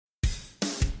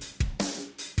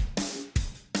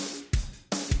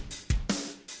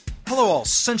Hello all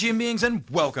sentient beings and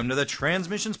welcome to the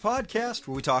Transmissions Podcast,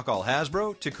 where we talk all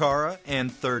Hasbro, Takara, and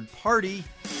third-party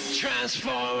Transformers!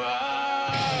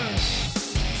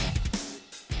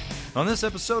 On this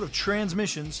episode of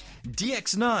Transmissions,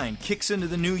 DX9 kicks into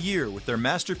the new year with their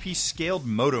Masterpiece-scaled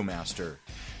Motormaster.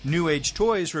 Newage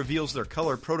Toys reveals their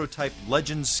color prototype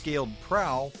Legends-scaled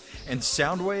Prowl, and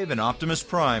Soundwave and Optimus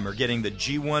Prime are getting the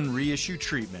G1 Reissue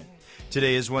treatment.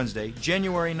 Today is Wednesday,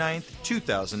 January 9th,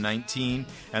 2019,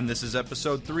 and this is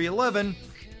episode 311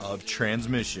 of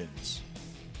Transmissions.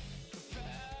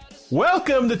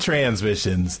 Welcome to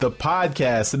Transmissions, the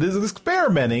podcast that is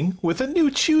experimenting with a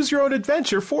new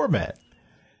choose-your-own-adventure format.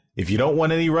 If you don't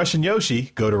want any Russian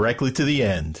Yoshi, go directly to the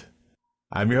end.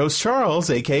 I'm your host, Charles,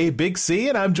 a.k.a. Big C,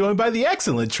 and I'm joined by the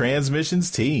excellent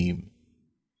Transmissions team.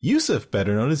 Yusuf,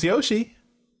 better known as Yoshi.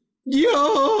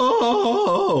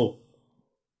 Yo!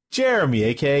 Jeremy,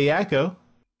 a.k.a. Yakko.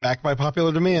 Back by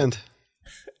popular demand.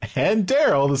 And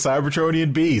Daryl, the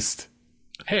Cybertronian Beast.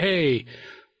 Hey,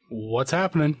 what's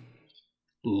happening?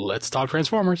 Let's talk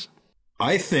Transformers.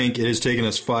 I think it has taken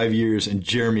us 5 years, and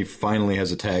Jeremy finally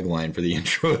has a tagline for the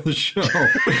intro of the show.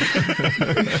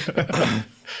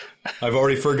 I've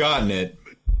already forgotten it.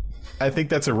 I think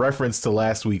that's a reference to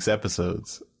last week's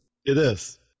episodes. It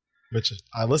is, which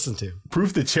I listened to.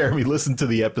 Proof that Jeremy listened to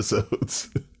the episodes.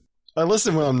 I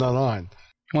listen when I'm not on.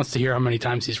 He wants to hear how many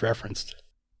times he's referenced.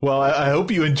 Well, I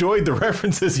hope you enjoyed the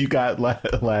references you got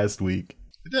last week.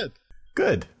 I did.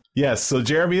 Good. Yes. So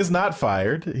Jeremy is not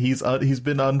fired. He's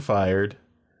been unfired.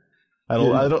 I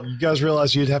don't. You guys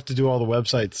realize you'd have to do all the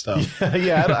website stuff.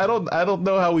 Yeah. I don't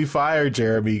know how we fired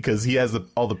Jeremy because he has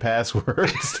all the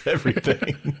passwords to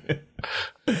everything.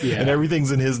 Yeah. And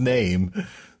everything's in his name.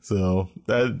 So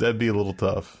that'd be a little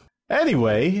tough.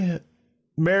 Anyway.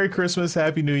 Merry Christmas,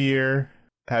 Happy New Year,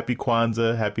 Happy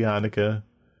Kwanzaa, Happy Hanukkah,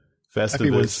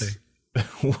 Festivus,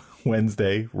 Happy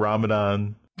Wednesday,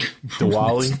 Ramadan,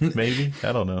 Diwali, maybe?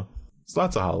 I don't know. It's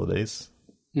lots of holidays.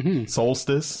 Mm-hmm.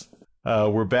 Solstice.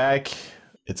 We're back.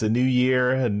 It's a new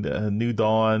year and a new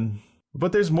dawn.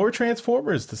 But there's more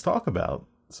Transformers to talk about.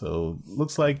 So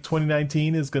looks like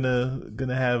 2019 is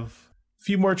gonna have a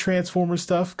few more Transformer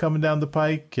stuff coming down the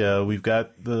pike. We've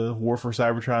got the War for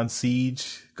Cybertron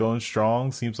Siege going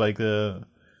strong. Seems like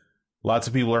lots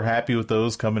of people are happy with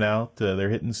those coming out. They're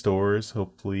hitting stores.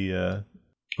 Hopefully you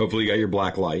got your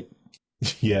black light.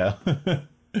 Yeah.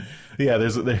 Yeah,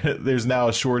 there's now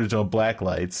a shortage on black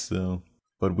lights. So,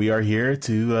 but we are here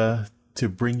to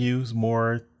bring you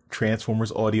more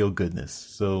Transformers audio goodness.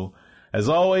 So, as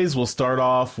always, we'll start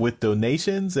off with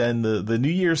donations, and the new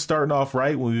year's starting off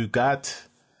right when we've got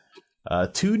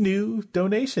 2 new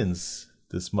donations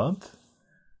this month.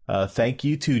 Thank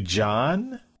you to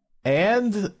John,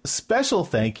 and special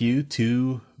thank you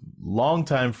to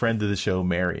longtime friend of the show,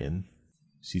 Marion.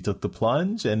 She took the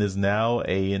plunge and is now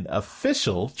an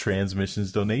official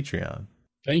Transmissions Donatreon.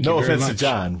 Thank you. No very offense much. to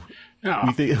John.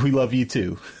 No. We love you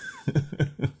too.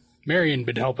 Marion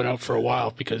been helping out for a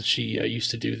while because she used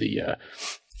to do the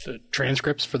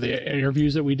transcripts for the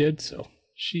interviews that we did. So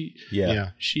she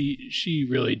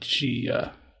really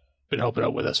been helping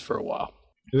out with us for a while.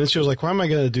 And then she was like, why am I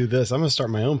going to do this? I'm going to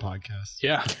start my own podcast.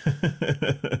 Yeah.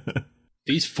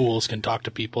 These fools can talk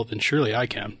to people, then surely I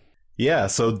can. Yeah,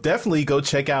 so definitely go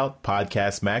check out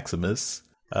Podcast Maximus.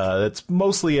 That's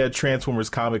mostly a Transformers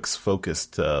comics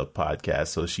focused podcast.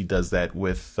 So she does that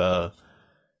with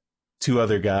 2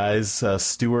 other guys,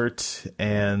 Stuart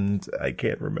and I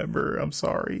can't remember. I'm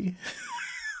sorry.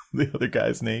 The other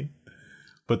guy's name.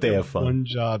 But they have fun. One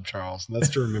job, Charles, and that's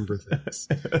to remember things.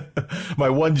 My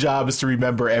one job is to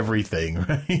remember everything,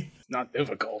 right? It's not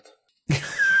difficult.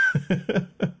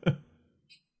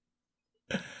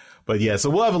 But yeah, so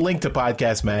we'll have a link to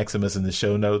Podcast Maximus in the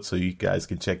show notes, so you guys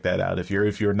can check that out if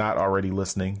you're not already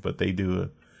listening. But they do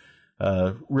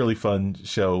a really fun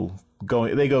show.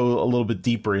 They go a little bit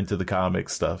deeper into the comic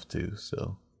stuff too.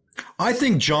 So I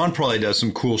think John probably does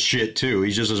some cool shit too.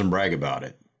 He just doesn't brag about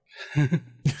it.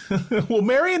 Well,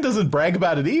 Marion doesn't brag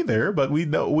about it either, but we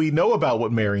know about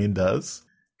what Marion does.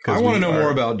 I want to know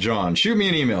more about John. Shoot me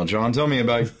an email, John. Tell me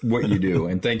about what you do,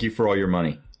 and thank you for all your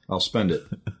money. I'll spend it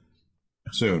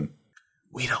soon.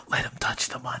 We don't let him touch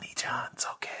the money, John. It's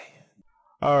okay.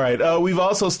 All right. We've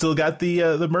also still got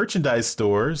the merchandise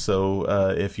store. So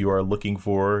if you are looking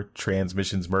for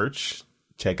Transmissions merch,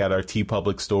 check out our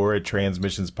TeePublic store at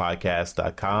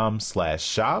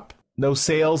transmissionspodcast.com/shop. No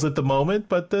sales at the moment,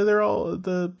 but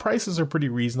the prices are pretty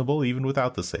reasonable even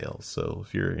without the sales. So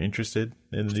if you're interested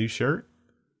in the new shirt,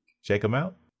 check them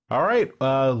out. All right.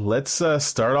 Let's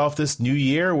start off this new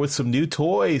year with some new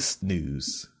toys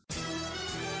news.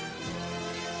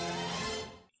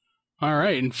 All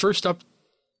right, and first up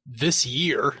this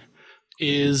year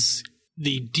is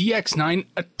the DX9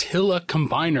 Attila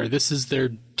Combiner. This is their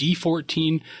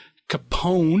D14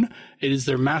 Capone. It is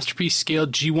their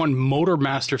Masterpiece-scaled G1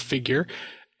 Motormaster figure.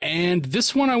 And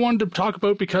this one I wanted to talk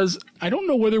about because I don't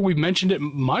know whether we've mentioned it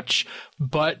much,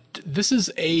 but this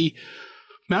is a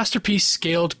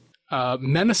Masterpiece-scaled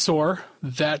Menasor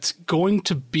that's going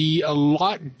to be a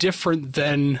lot different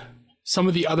than some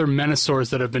of the other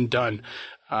Menasors that have been done.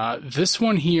 This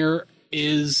one here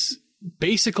is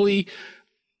basically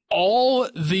all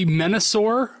the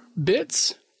Menasor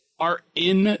bits are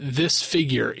in this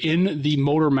figure, in the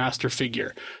Motormaster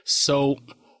figure. So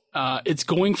it's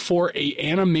going for a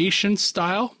animation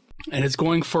style, and it's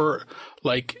going for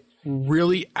like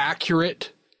really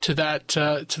accurate to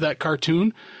that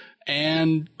cartoon.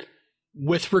 And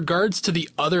with regards to the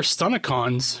other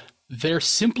Stunticons, they're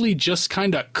simply just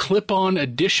kind of clip-on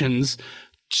additions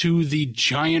to the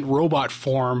giant robot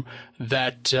form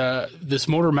that this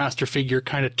Motormaster figure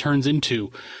kind of turns into.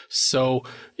 So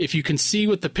if you can see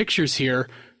with the pictures here,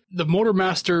 the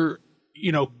Motormaster,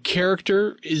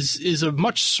 character is a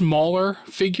much smaller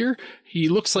figure. He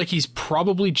looks like he's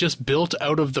probably just built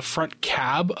out of the front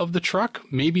cab of the truck,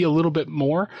 maybe a little bit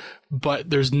more, but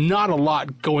there's not a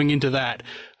lot going into that.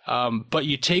 But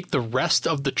you take the rest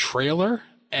of the trailer,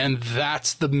 and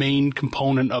that's the main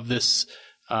component of this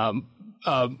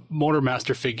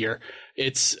Motormaster figure.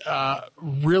 It's the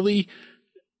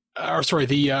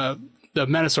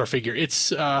Menasor figure.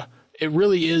 It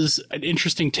really is an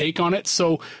interesting take on it.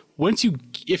 So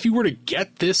if you were to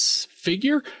get this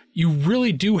figure, you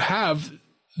really do have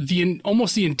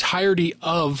almost the entirety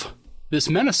of this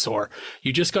Menasor.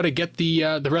 You just got to get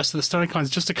the rest of the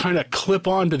Stunticons just to kind of clip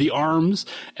onto the arms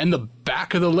and the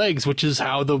back of the legs, which is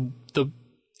how the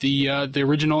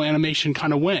original animation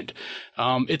kind of went.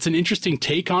 It's an interesting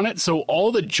take on it. So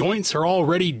all the joints are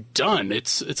already done.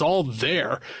 It's all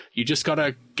there. You just got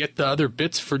to get the other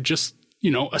bits for just,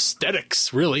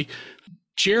 aesthetics, really.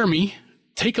 Jeremy,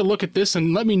 take a look at this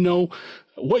and let me know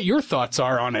what your thoughts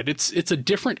are on it. It's a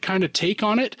different kind of take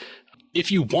on it.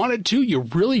 If you wanted to, you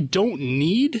really don't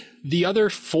need the other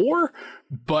four,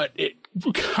 but it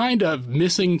kind of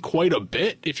missing quite a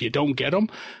bit if you don't get them.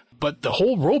 But the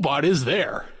whole robot is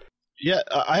there. Yeah,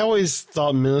 I always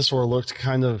thought Menasor looked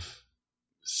kind of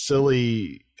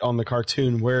silly on the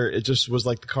cartoon, where it just was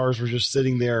like the cars were just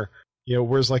sitting there.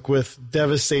 Whereas like with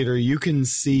Devastator, you can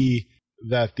see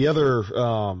that the other,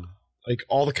 like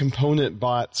all the component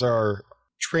bots are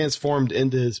transformed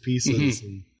into his pieces,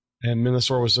 and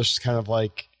Menasor was just kind of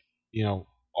like,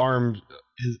 armed,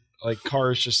 like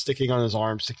cars just sticking on his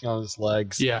arms, sticking on his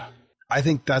legs. Yeah. I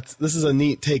think this is a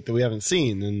neat take that we haven't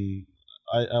seen, and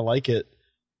I like it.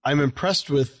 I'm impressed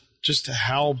with just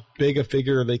how big a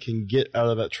figure they can get out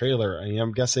of that trailer.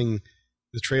 I'm guessing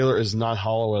the trailer is not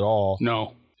hollow at all.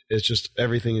 No. It's just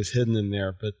everything is hidden in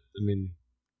there. But,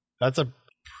 that's a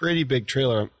pretty big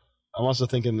trailer. I'm also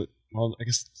thinking that, well, I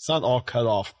guess it's not all cut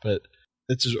off, but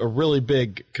it's a really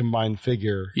big combined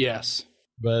figure. Yes.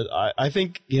 But I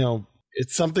think,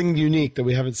 it's something unique that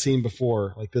we haven't seen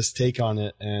before, like this take on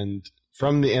it. And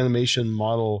from the animation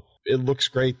model, it looks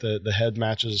great. The head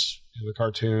matches the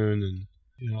cartoon, and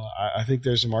I think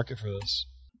there's a market for this.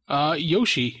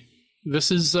 Yoshi,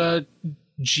 this is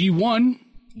G1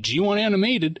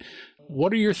 animated.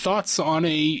 What are your thoughts on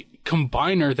a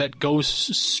combiner that goes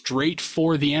straight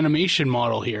for the animation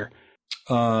model here?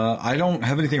 I don't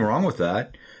have anything wrong with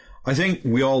that. I think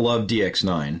we all love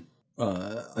DX9.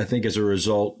 I think as a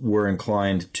result, we're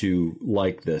inclined to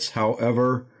like this.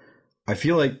 However, I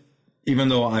feel like even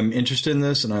though I'm interested in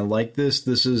this and I like this,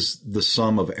 this is the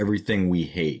sum of everything we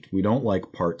hate. We don't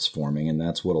like parts forming, and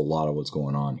that's what a lot of what's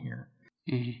going on here.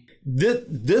 Mm-hmm.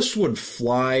 This would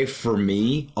fly for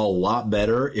me a lot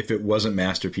better if it wasn't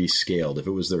Masterpiece scaled, if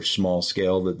it was their small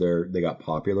scale that they got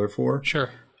popular for. Sure.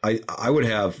 I would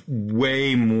have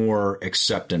way more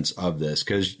acceptance of this,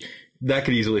 because that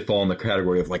could easily fall in the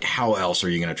category of like, how else are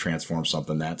you going to transform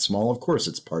something that small? Of course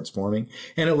it's parts forming,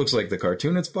 and it looks like the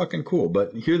cartoon. It's fucking cool.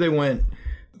 But here they went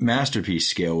Masterpiece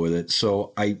scale with it.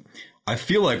 So I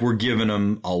feel like we're giving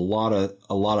them a lot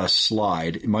of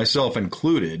slide, myself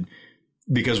included,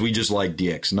 because we just like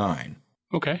DX9.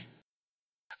 Okay.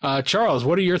 Charles,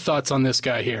 what are your thoughts on this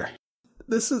guy here?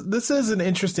 This is an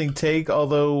interesting take,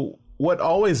 although what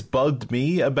always bugged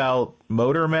me about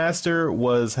Motormaster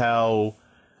was how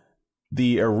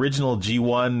the original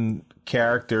G1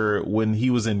 character, when he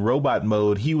was in robot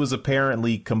mode, he was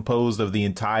apparently composed of the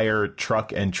entire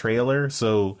truck and trailer.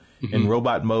 So in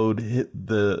robot mode,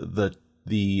 the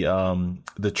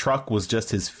truck was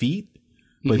just his feet.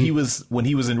 But when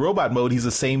he was in robot mode, he's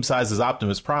the same size as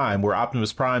Optimus Prime, where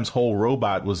Optimus Prime's whole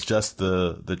robot was just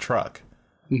the truck.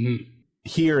 Mm-hmm.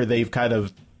 Here, they've kind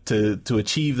of, to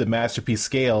achieve the Masterpiece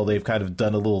scale, they've kind of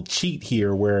done a little cheat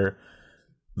here where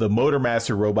the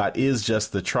Motormaster robot is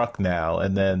just the truck now,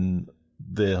 and then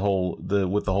with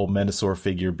the whole Menasor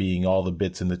figure being all the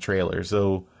bits in the trailer.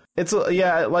 So it's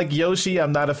like Yoshi,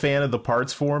 I'm not a fan of the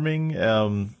parts forming.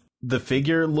 The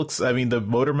figure looks, the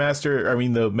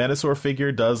Menasor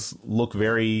figure does look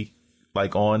very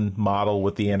like on model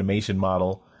with the animation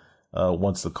model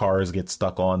once the cars get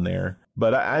stuck on there.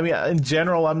 But I mean, in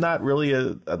general, I'm not really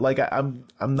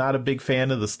I'm not a big fan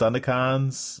of the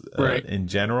Stunticons in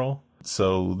general.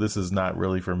 So this is not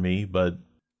really for me. But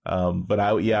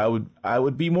I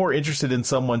would be more interested in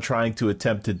someone trying to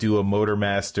attempt to do a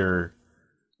Motormaster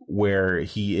where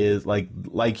he is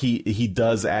like he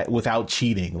does without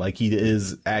cheating, like he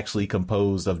is actually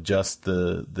composed of just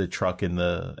the truck and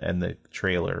the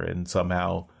trailer, and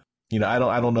somehow, I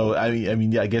don't know. I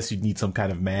mean, I guess you'd need some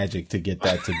kind of magic to get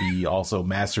that to be also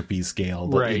Masterpiece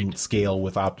scaled, in scale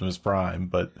with Optimus Prime.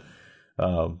 But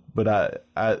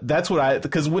that's what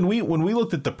because when we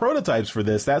looked at the prototypes for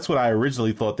this, that's what I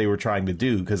originally thought they were trying to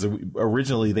do, because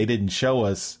originally they didn't show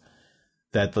us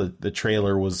that the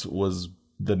trailer was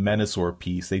the Menasor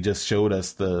piece. They just showed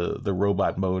us the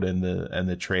robot mode and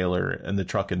the trailer and the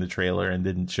truck and the trailer, and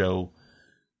didn't show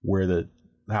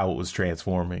how it was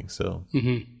transforming. So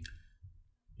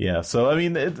yeah, so I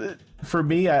mean, for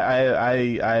me,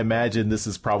 I imagine this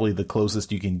is probably the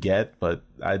closest you can get, but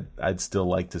I'd still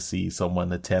like to see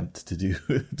someone attempt to do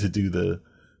the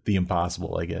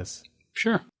impossible, I guess.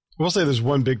 Sure. I will say there's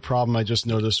one big problem I just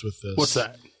noticed with this. What's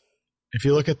that? If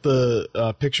you look at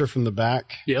the picture from the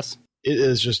back, yes, it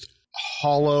is just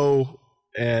hollow,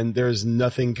 and there's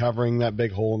nothing covering that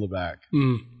big hole in the back.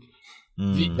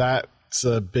 That's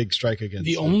a big strike against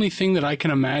it. Only thing that I can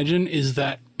imagine is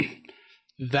that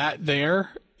there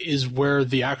is where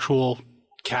the actual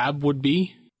cab would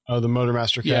be. Oh, the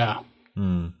Motormaster cab.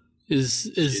 Yeah.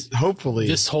 Is hopefully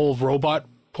this whole robot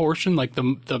portion, like the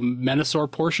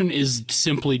Menasor portion, is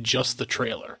simply just the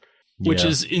trailer, which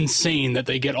is insane that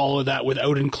they get all of that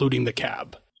without including the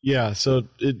cab. Yeah, so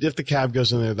if the cab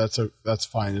goes in there, that's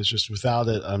fine. It's just without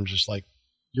it, I'm just like,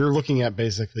 you're looking at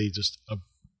basically just a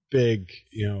big,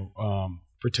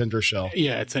 pretender shell.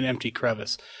 Yeah, it's an empty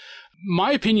crevice.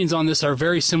 My opinions on this are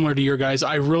very similar to your guys.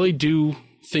 I really do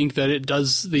think that it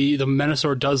does, the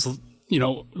Menasor does,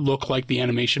 look like the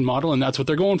animation model, and that's what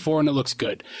they're going for, and it looks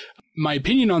good. My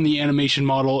opinion on the animation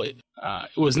model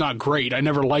was not great. I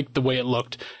never liked the way it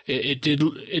looked. It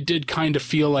did kind of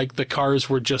feel like the cars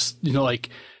were just,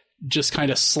 just kind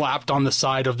of slapped on the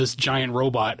side of this giant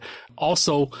robot.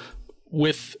 Also,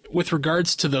 with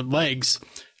regards to the legs,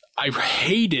 I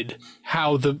hated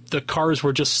how the cars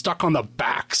were just stuck on the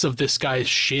backs of this guy's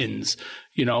shins.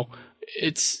 You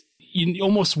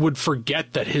almost would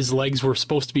forget that his legs were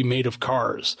supposed to be made of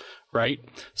cars, right?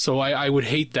 So I would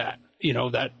hate that,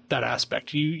 that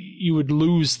aspect. You would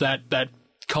lose that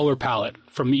color palette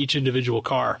from each individual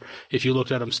car if you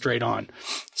looked at them straight on.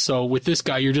 So with this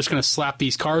guy, you're just going to slap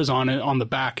these cars on the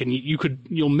back, and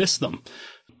you'll miss them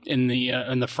in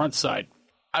the front side.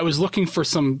 I was looking for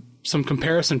some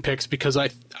comparison pics because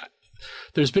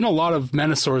there's been a lot of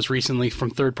Menasors recently from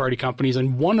third-party companies,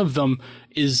 and one of them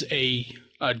is a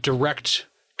direct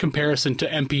comparison to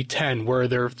MP10, where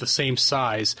they're the same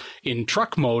size in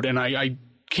truck mode, and I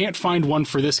can't find one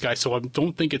for this guy, so I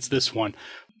don't think it's this one.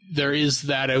 There is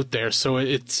that out there, so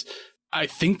I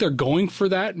think they're going for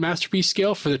that Masterpiece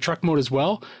scale for the truck mode as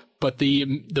well, but the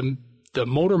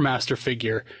Motormaster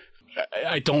figure,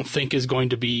 I don't think is going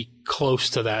to be close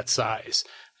to that size.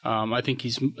 I think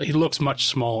he looks much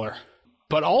smaller.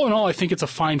 But all in all, I think it's a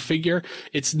fine figure.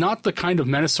 It's not the kind of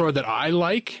Menasor that I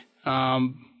like.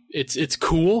 It's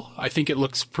cool. I think it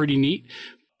looks pretty neat.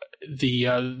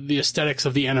 The aesthetics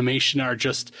of the animation are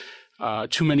just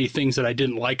too many things that I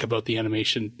didn't like about the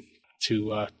animation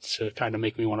to kind of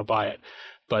make me want to buy it.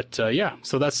 But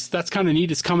so that's kind of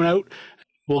neat. It's coming out.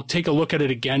 We'll take a look at it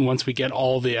again once we get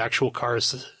all the actual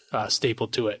cars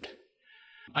stapled to it.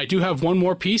 I do have one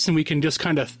more piece, and we can just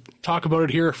kind of talk about it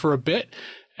here for a bit.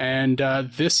 And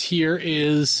this here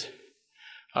is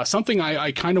something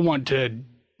I kind of want to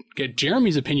get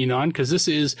Jeremy's opinion on, because this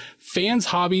is Fans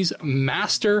Hobbies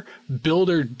Master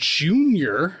Builder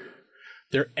Junior,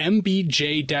 their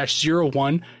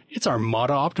MBJ-01. It's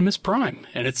Armada Optimus Prime,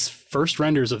 and it's first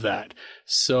renders of that.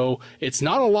 So it's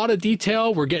not a lot of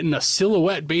detail. We're getting a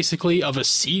silhouette, basically, of a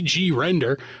CG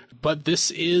render. But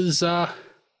this is,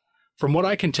 from what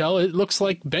I can tell, it looks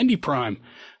like Bendy Prime.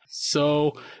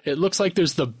 So it looks like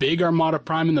there's the big Armada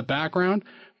Prime in the background,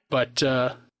 but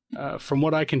from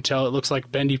what I can tell, it looks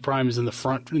like Bendy Prime is in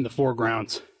the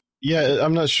foregrounds. Yeah,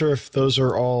 I'm not sure if those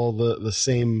are all the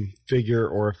same figure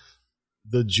or if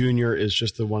the Junior is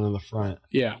just the one in the front.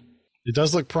 Yeah. It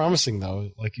does look promising, though.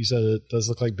 Like you said, it does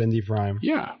look like Bendy Prime.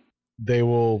 Yeah. They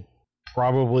will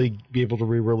probably be able to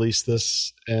re-release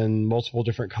this in multiple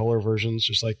different color versions,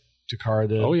 just like Takara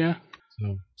did. Oh, yeah.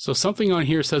 So something on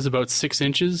here says about 6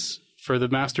 inches for the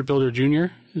Master Builder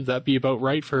Junior. Would that be about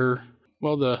right for,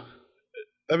 that'd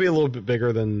be a little bit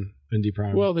bigger than Bendy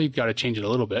Prime. Well, they've got to change it a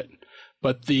little bit.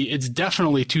 But it's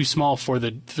definitely too small for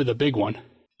the big one.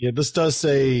 Yeah, this does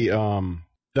say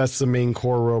that's the main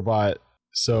core robot,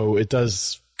 so it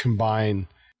does combine.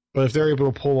 But if they're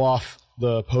able to pull off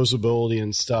the posability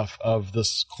and stuff of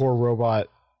this core robot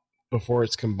before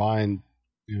it's combined,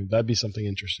 that'd be something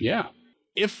interesting. Yeah.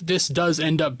 If this does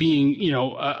end up being,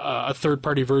 a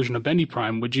third-party version of Bendy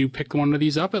Prime, would you pick one of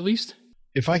these up at least?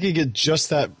 If I could get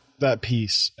just that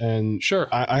piece, and sure,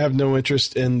 I have no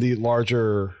interest in the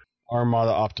larger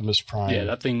Armada Optimus Prime. Yeah,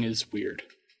 that thing is weird.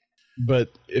 But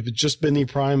if it's just Bendy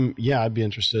Prime, yeah, I'd be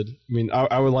interested. I mean,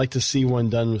 I would like to see one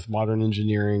done with modern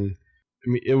engineering. I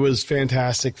mean, it was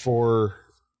fantastic for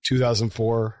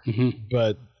 2004,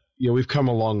 but we've come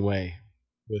a long way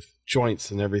with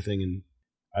joints and everything,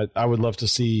 and I would love to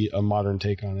see a modern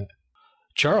take on it.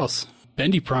 Charles,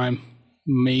 Bendy Prime,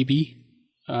 maybe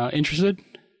interested?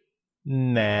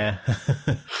 Nah.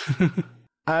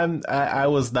 I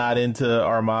was not into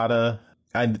Armada.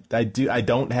 I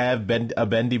don't have a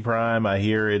Bendy Prime. I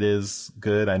hear it is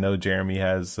good. I know Jeremy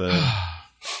has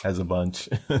a bunch.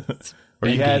 Or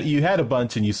you had a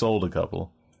bunch and you sold a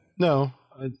couple. No,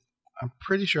 I'm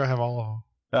pretty sure I have all of them.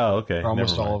 Oh, okay. Or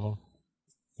almost all of them.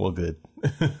 Well, good.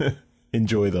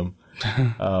 Enjoy them.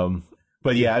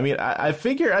 But yeah, I mean, I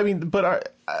figure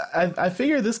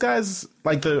this guy's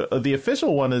like the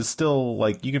official one is still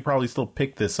like, you could probably still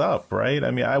pick this up, right?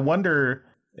 I mean, I wonder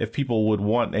if people would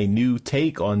want a new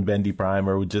take on Bendy Prime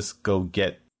or would just go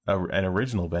get an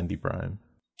original Bendy Prime.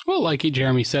 Well, like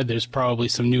Jeremy said, there's probably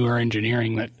some newer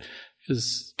engineering that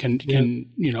can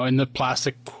and the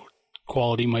plastic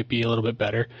quality might be a little bit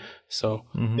better. So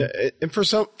yeah, and for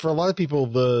a lot of people,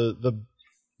 the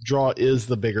draw is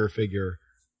the bigger figure,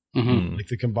 like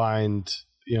the combined,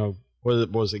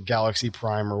 what was it, Galaxy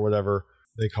Prime or whatever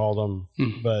they called them,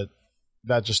 but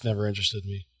that just never interested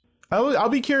me. I'll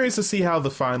be curious to see how the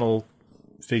final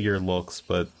figure looks,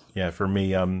 but yeah, for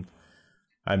me, I'm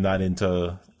not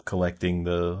into collecting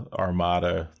the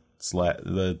Armada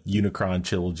the Unicron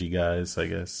trilogy guys, I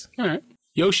guess. All right,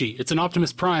 Yoshi, it's an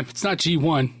Optimus Prime. It's not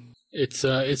G1.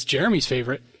 It's Jeremy's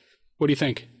favorite. What do you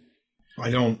think? I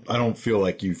don't feel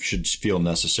like you should feel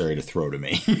necessary to throw to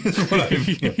me.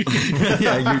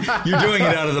 Yeah, you're doing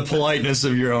it out of the politeness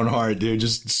of your own heart, dude.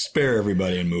 Just spare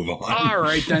everybody and move on. All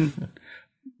right, then.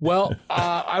 Well,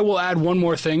 I will add one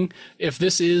more thing. If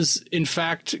this is, in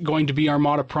fact, going to be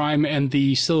Armada Prime and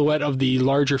the silhouette of the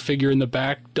larger figure in the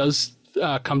back does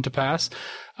come to pass,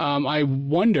 I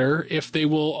wonder if they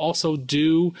will also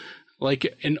do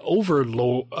like an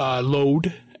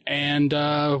overload and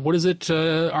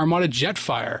Armada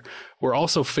Jetfire were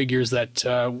also figures that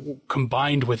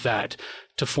combined with that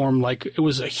to form like, it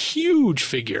was a huge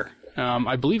figure.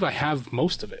 I believe I have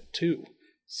most of it too.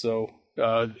 So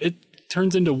it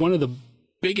turns into one of the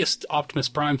biggest Optimus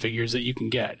Prime figures that you can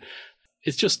get.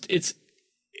 It's just, it's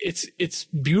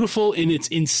beautiful in its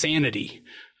insanity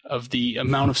of the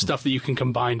amount of stuff that you can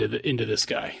combine into this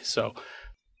guy. So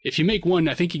if you make one,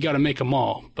 I think you got to make them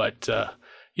all, but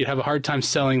you'd have a hard time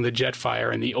selling the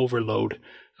Jetfire and the Overload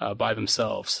by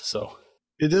themselves. So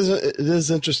it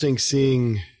is interesting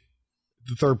seeing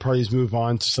the third parties move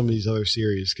on to some of these other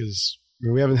series, because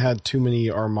we haven't had too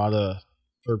many Armada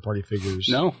third party figures.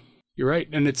 No, you're right,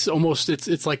 and it's almost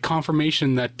it's like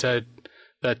confirmation that that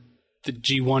the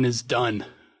G1 is done.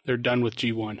 They're done with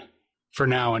G1 for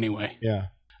now, anyway. Yeah.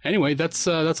 Anyway, that's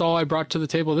all I brought to the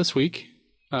table this week.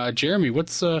 Jeremy,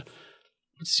 what's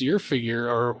your figure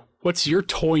or what's your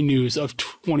toy news of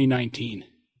 2019?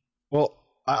 Well,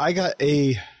 I got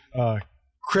a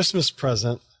Christmas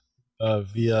present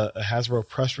via a Hasbro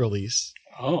press release.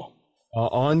 Oh.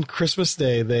 On Christmas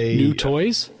Day, they... New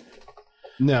toys?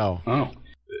 No. Oh.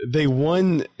 They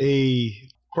won a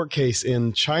court case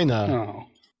in China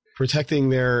protecting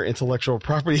their intellectual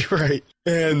property right.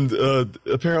 And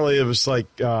apparently it was like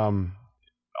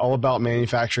all about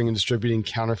manufacturing and distributing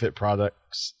counterfeit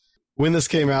products. When this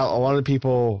came out, a lot of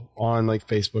people on like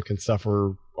Facebook and stuff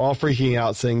were all freaking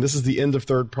out saying this is the end of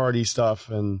third-party stuff,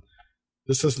 and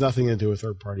this has nothing to do with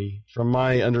third-party. From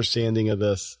my understanding of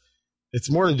this, it's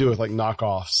more to do with like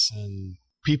knockoffs and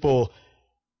people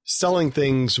selling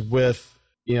things with,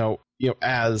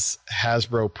 as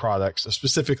Hasbro products,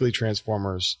 specifically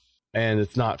Transformers, and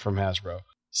it's not from Hasbro.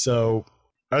 So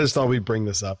I just thought we'd bring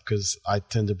this up because I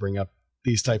tend to bring up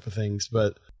these type of things,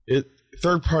 but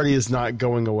third party is not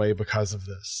going away because of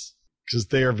this, because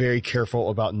they are very careful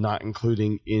about not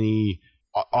including any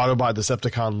Autobot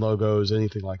Decepticon logos,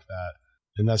 anything like that.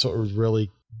 And that's what would really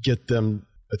get them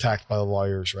attacked by the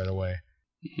lawyers right away.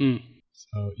 Mm-hmm.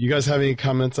 So you guys have any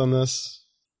comments on this?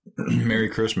 Merry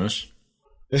Christmas.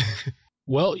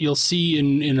 Well, you'll see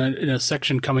in a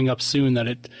section coming up soon that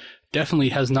it definitely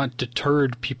has not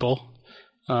deterred people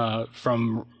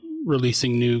from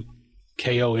releasing new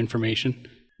KO information.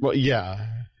 Well, yeah.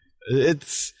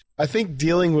 I think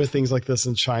dealing with things like this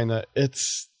in China,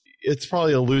 it's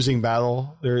probably a losing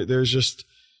battle. There's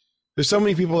so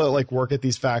many people that like work at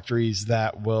these factories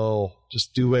that will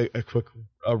just do a quick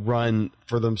run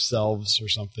for themselves or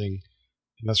something.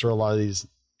 And that's where a lot of these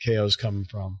KOs come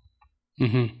from.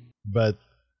 Mm-hmm. But,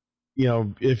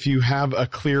 if you have a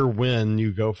clear win,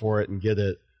 you go for it and get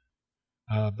it.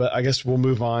 But I guess we'll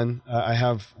move on. I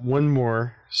have one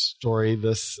more story.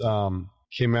 This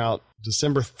came out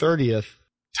December 30th.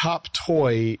 Top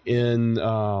toy in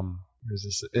where's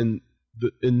this? In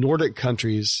Nordic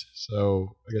countries,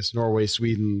 so I guess Norway,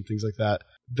 Sweden, things like that.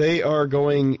 They are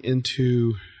going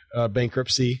into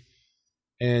bankruptcy,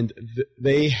 and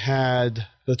they had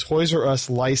the Toys R Us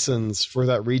license for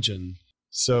that region.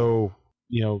 So,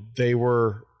 they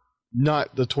were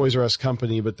not the Toys R Us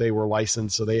company, but they were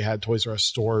licensed, so they had Toys R Us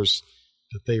stores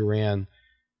that they ran.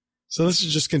 So this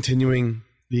is just continuing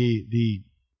the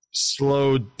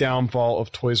slow downfall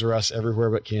of Toys R Us everywhere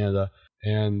but Canada,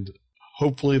 and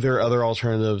hopefully there are other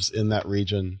alternatives in that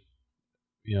region,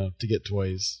 to get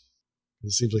toys.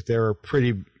 It seems like they're a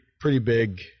pretty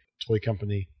big toy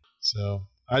company. So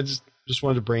I just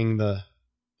wanted to bring the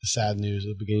sad news at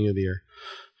the beginning of the year.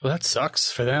 Well, that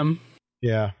sucks for them.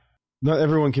 Yeah. Not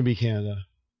everyone can be Canada.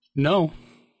 No,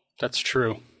 that's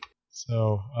true.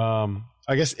 So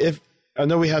I guess I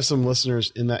know we have some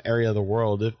listeners in that area of the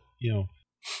world, if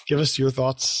give us your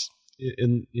thoughts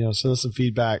and send us some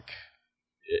feedback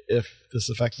if this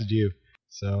affected you.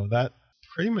 So that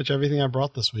pretty much everything I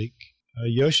brought this week.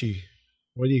 Yoshi,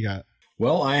 what do you got?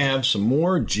 Well, I have some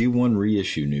more G1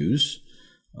 reissue news.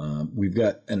 We've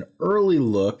got an early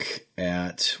look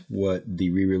at what the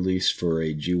re-release for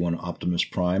a G1 Optimus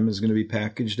Prime is going to be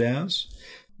packaged as.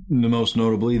 Most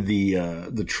notably,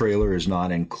 the trailer is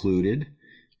not included,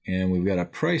 and we've got a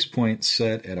price point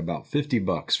set at about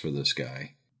 $50 for this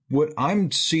guy. What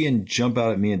I'm seeing jump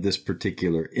out at me at this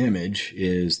particular image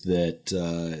is that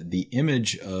the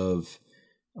image of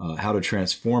how to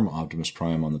transform Optimus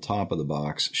Prime on the top of the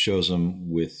box shows him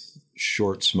with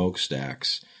short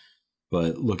smokestacks,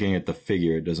 but looking at the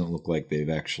figure, it doesn't look like they've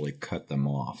actually cut them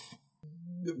off.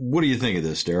 What do you think of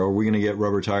this, Daryl? Are we going to get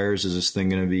rubber tires? Is this thing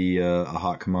going to be a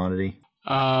hot commodity?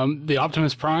 The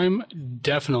Optimus Prime,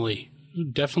 definitely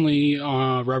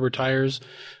rubber tires.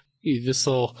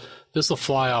 This'll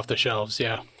fly off the shelves,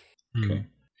 yeah. Okay.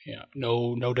 Yeah,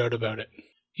 no doubt about it.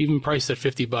 Even priced at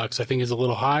 $50, I think is a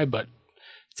little high, but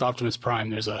it's Optimus Prime.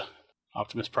 There's a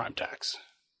Optimus Prime tax.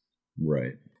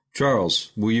 Right.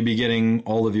 Charles, will you be getting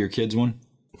all of your kids one?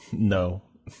 No,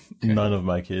 okay. None of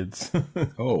my kids.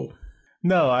 Oh.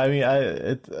 No, I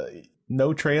mean,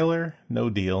 no trailer, no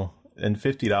deal. And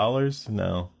 $50?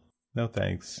 No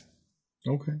thanks.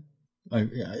 Okay.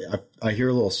 I hear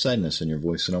a little sadness in your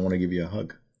voice, and I want to give you a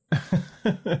hug.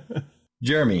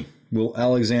 Jeremy, will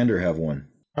Alexander have one?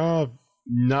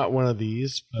 Not one of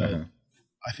these, but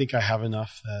I think I have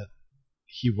enough that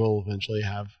he will eventually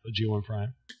have a G1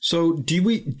 Prime. So do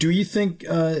you think,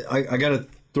 I got to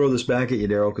throw this back at you,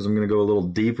 Daryl, because I'm going to go a little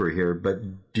deeper here, but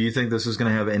do you think this is going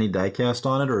to have any die-cast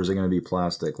on it, or is it going to be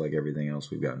plastic like everything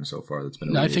else we've gotten so far that's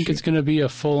been I think it's going to be a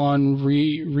full-on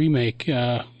remake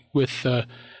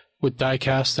with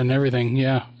die-cast and everything.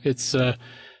 Yeah, it's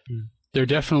they're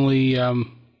definitely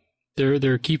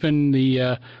they're keeping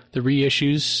the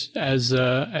reissues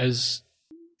as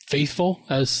faithful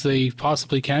as they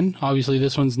possibly can. Obviously,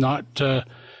 this one's not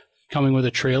coming with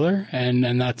a trailer,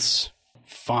 and that's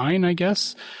fine, I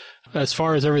guess. As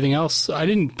far as everything else, I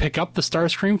didn't pick up the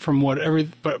Starscream from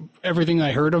but everything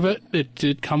I heard of it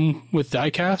did come with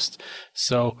diecast.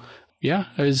 So yeah,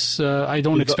 I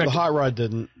don't expect the hot rod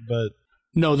didn't, but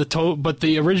no, but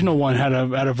the original one had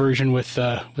a version with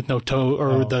no toe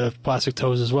or the plastic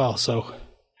toes as well. So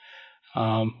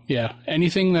yeah,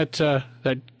 anything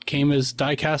that came as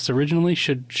diecast originally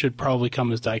should probably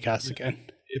come as diecast again.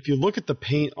 If you look at the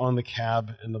paint on the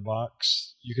cab in the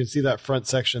box, you can see that front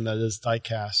section that is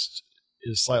diecast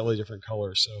is slightly different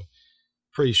color. So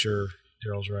pretty sure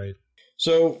Daryl's right.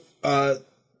 So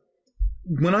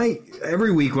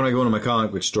every week when I go into my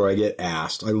comic book store, I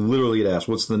literally get asked,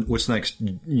 what's next,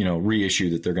 reissue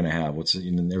that they're going to have?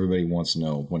 Everybody wants to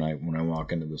know when I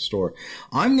walk into the store.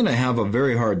 I'm going to have a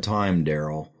very hard time,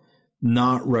 Daryl,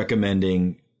 not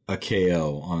recommending a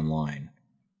KO online.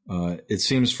 It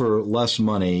seems for less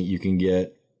money, you can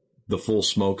get the full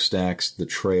smokestacks, the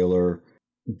trailer,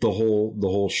 the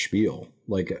whole spiel.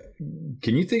 Like,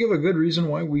 can you think of a good reason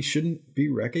why we shouldn't be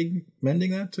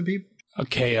recommending that to people? A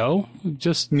KO?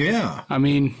 Yeah. I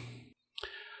mean,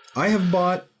 I have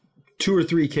bought 2 or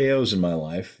 3 KOs in my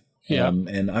life. Yeah.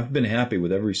 And I've been happy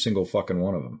with every single fucking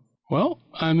one of them. Well,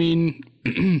 I mean,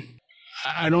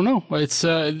 I don't know. It's,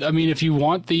 if you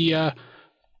want the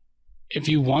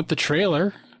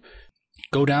trailer,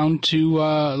 go down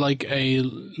to,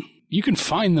 you can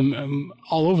find them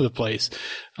all over the place.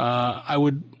 I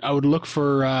would look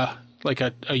for, a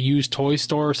used toy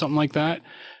store or something like that.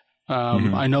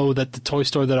 I know that the toy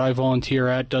store that I volunteer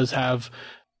at does have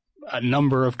a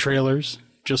number of trailers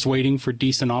just waiting for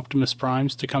decent Optimus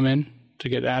Primes to come in to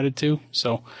get added to.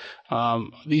 So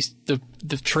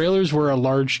the trailers were a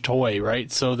large toy, right?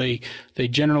 So they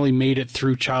generally made it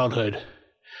through childhood.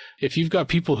 If you've got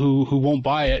people who won't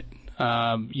buy it,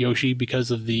 Yoshi,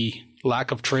 because of the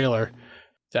lack of trailer,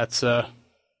 that's I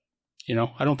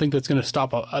don't think that's going to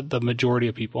stop the majority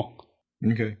of people.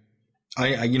 Okay.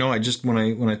 I just when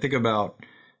I think about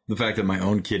the fact that my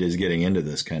own kid is getting into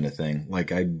this kind of thing,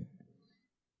 like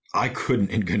I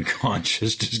couldn't in good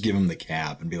conscience just give him the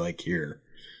cap and be like, here,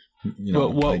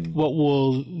 what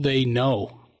will they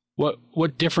know?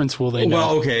 What difference will they know?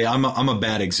 Well, okay, I'm a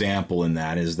bad example in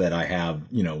that is that I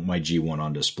have, my G1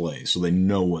 on display, so they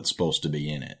know what's supposed to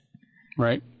be in it.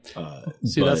 Right.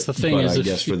 That's the thing is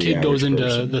if the kid goes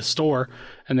into the store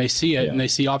and they see it and they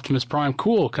see Optimus Prime,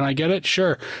 cool, can I get it?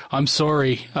 Sure. I'm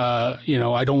sorry. I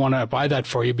don't want to buy that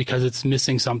for you because it's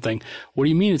missing something. What do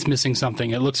you mean it's missing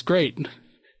something? It looks great.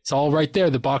 It's all right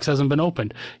there. The box hasn't been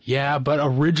opened. Yeah, but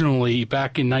originally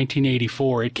back in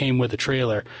 1984, it came with a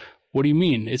trailer. What do you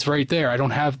mean? It's right there.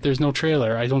 There's no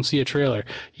trailer. I don't see a trailer.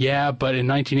 Yeah, but in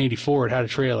 1984, it had a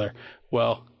trailer.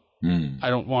 Well,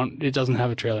 it doesn't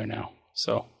have a trailer now.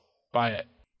 So buy it.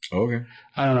 Okay.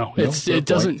 I don't know.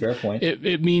 Fair point.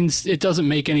 It means it doesn't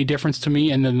make any difference to me.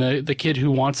 And then the kid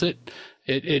who wants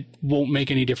it won't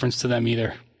make any difference to them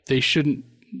either. They shouldn't.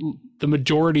 The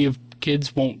majority of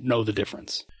kids won't know the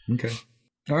difference. Okay.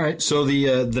 All right. So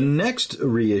the next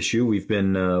reissue we've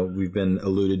been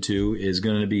alluded to is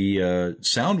going to be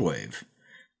Soundwave,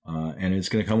 and it's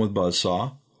going to come with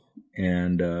Buzzsaw,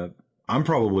 and I'm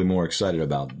probably more excited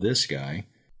about this guy,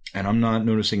 and I'm not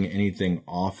noticing anything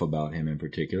off about him in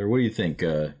particular. What do you think,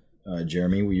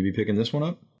 Jeremy? Will you be picking this one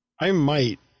up? I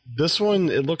might. This one,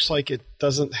 it looks like it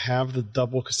doesn't have the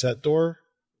double cassette door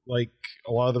like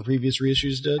a lot of the previous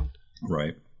reissues did.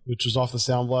 Right. Which was off the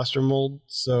Sound Blaster mold.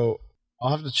 So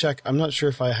I'll have to check. I'm not sure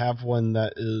if I have one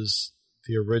that is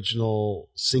the original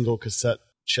single cassette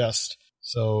chest.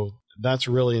 So that's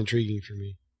really intriguing for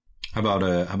me. How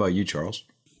about you, Charles?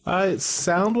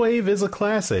 Soundwave is a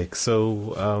classic.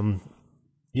 So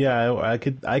I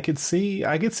could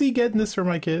see getting this for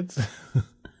my kids.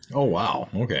 Oh wow.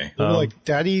 Okay. Like,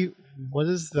 Daddy, what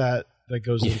is that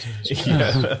goes into his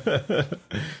yeah.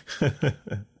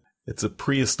 It's a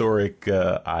prehistoric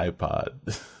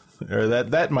iPod. Or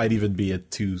that might even be a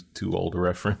too old a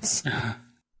reference.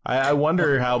 I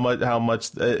wonder how much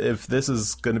if this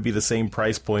is going to be the same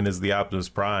price point as the Optimus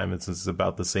Prime. It's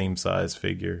about the same size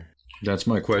figure. That's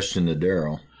my question to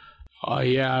Daryl.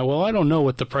 Yeah. Well, I don't know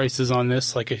what the price is on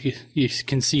this. Like you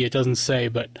can see, it doesn't say,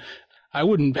 but I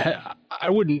wouldn't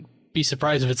be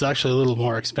surprised if it's actually a little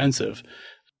more expensive.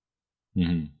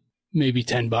 Mm-hmm. Maybe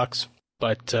 $10,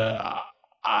 but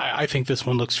I think this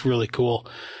one looks really cool.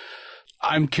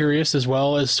 I'm curious as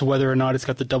well as to whether or not it's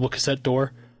got the double cassette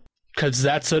door, because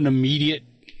that's an immediate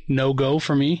no-go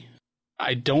for me.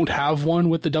 I don't have one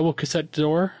with the double cassette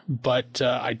door, but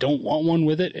I don't want one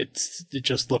with it. It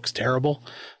just looks terrible.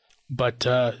 But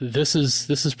this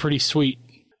is pretty sweet.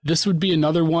 This would be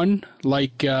another one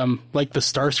like the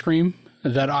Starscream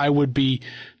that I would be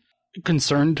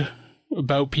concerned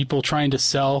about people trying to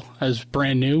sell as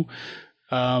brand new.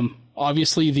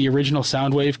 Obviously, the original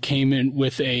Soundwave came in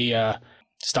with a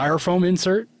styrofoam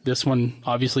insert. This one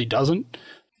obviously doesn't.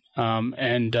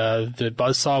 And the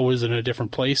Buzzsaw was in a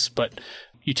different place. But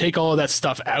you take all of that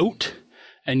stuff out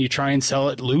and you try and sell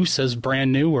it loose as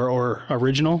brand new or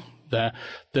original.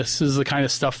 This is the kind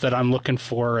of stuff that I'm looking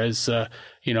for as,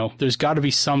 there's got to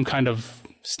be some kind of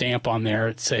stamp on there.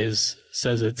 It says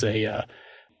it's a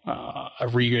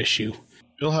reissue.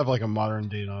 It'll have like a modern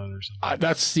date on it or something.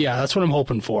 That's what I'm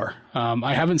hoping for.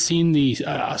 I haven't seen the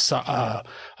a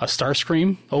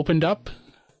Starscream opened up,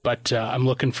 but I'm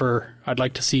looking for. I'd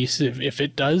like to see if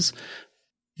it does.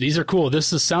 These are cool.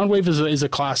 This is Soundwave is a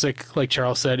classic, like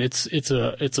Charles said. It's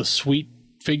a sweet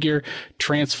figure,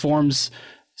 transforms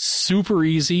super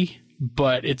easy,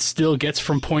 but it still gets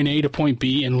from point A to point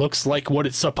B and looks like what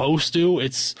it's supposed to.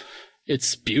 It's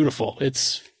beautiful.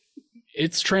 It's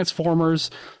Transformers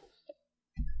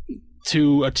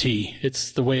to a T.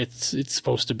 It's the way it's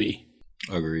supposed to be.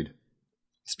 Agreed.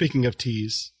 Speaking of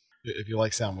tees, if you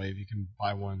like Soundwave, you can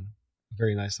buy one.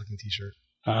 Very nice looking t-shirt.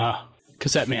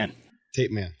 Cassette Man. Tape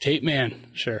Man. Tape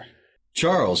Man, sure.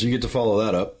 Charles, you get to follow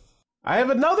that up. I have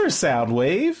another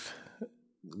Soundwave.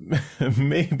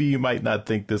 Maybe you might not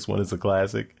think this one is a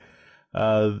classic.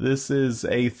 This is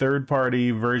a third-party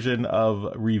version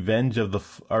of Dark of the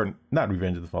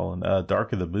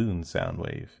Moon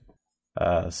Soundwave.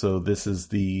 So this is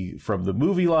from the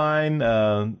movie line,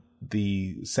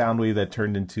 the Soundwave that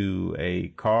turned into a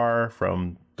car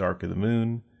from Dark of the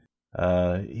Moon.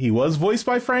 He was voiced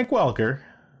by Frank Welker,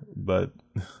 but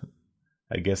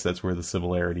I guess that's where the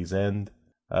similarities end.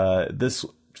 This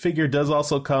figure does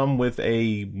also come with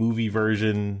a movie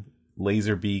version,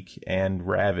 Laserbeak and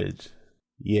Ravage.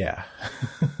 Yeah.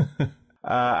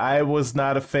 I was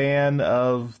not a fan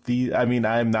of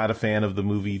I'm not a fan of the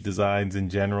movie designs in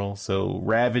general. So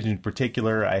Ravage in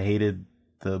particular, I hated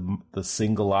the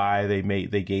single eye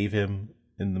they gave him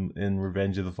in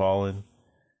Revenge of the Fallen,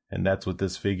 and that's what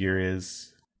this figure is.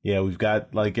 Yeah, we've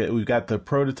got the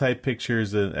prototype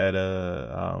pictures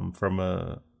from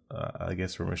a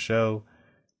show,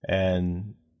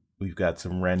 and we've got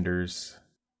some renders.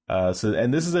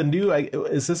 And this is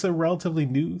is this a relatively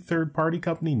new third-party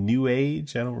company,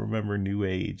 Newage? I don't remember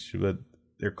Newage, but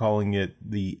they're calling it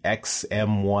the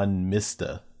XM1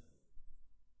 Mista.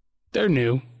 They're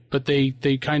new, but they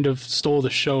kind of stole the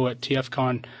show at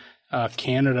TFCon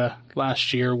Canada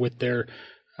last year with their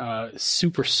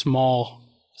super small,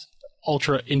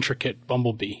 ultra intricate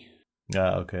Bumblebee.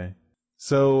 Okay.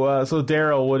 So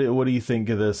Daryl, what do you think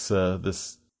of this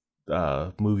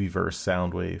movieverse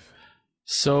Soundwave?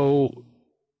 So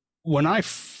when I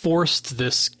forced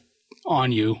this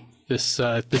on you, this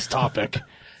topic,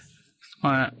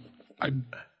 I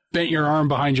bent your arm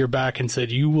behind your back and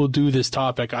said, you will do this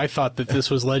topic. I thought that this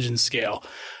was Legends scale.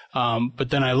 But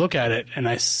then I look at it and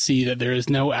I see that there is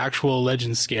no actual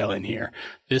Legends scale in here.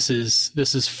 This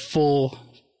is full,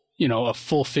 a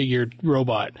full figured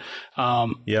robot.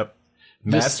 Yep.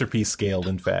 Masterpiece-scaled,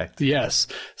 in fact. Yes.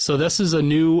 So this is a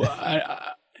new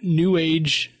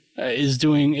Newage is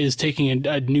taking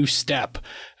a new step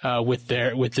with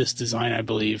this design, I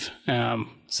believe.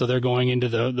 So they're going into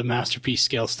the masterpiece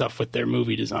scale stuff with their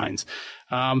movie designs.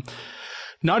 Not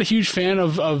a huge fan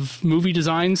of movie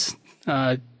designs,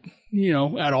 at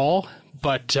all.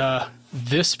 But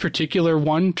this particular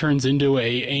one turns into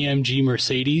a AMG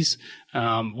Mercedes,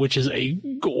 which is a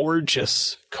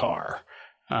gorgeous car.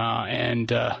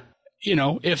 If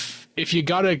you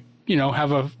gotta,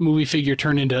 have a movie figure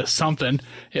turn into something,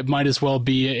 it might as well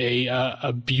be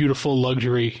a beautiful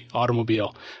luxury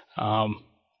automobile.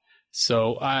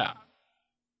 So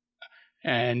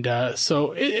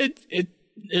it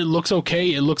looks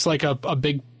okay. It looks like a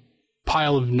big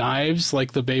pile of knives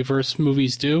like the Bayverse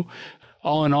movies do.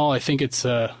 All in all, I think it's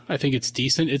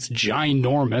decent. It's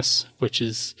ginormous, which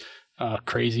is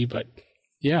crazy, but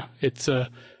yeah, it's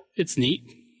neat.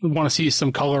 I want to see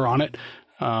some color on it.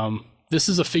 This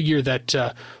is a figure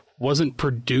that wasn't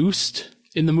produced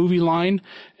in the movie line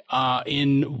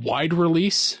in wide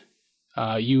release.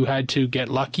 You had to get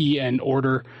lucky and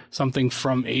order something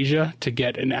from Asia to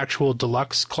get an actual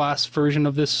deluxe class version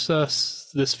of this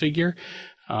figure.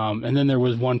 And then there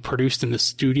was one produced in the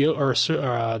studio, or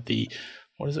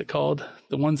what is it called?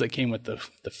 The ones that came with the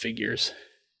figures.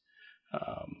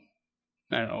 I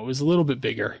don't know. It was a little bit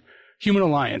bigger. Human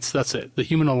Alliance, that's it. The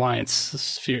Human Alliance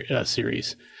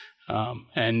series.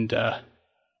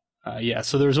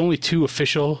 So there's only 2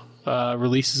 official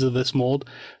releases of this mold,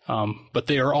 but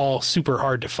they are all super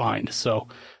hard to find. So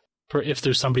if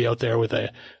there's somebody out there with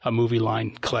a movie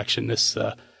line collection, this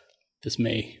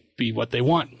may be what they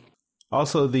want.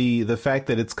 Also, the fact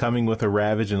that it's coming with a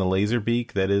Ravage and a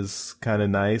Laserbeak, that is kind of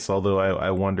nice, although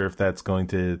I wonder if that's going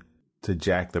to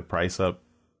jack the price up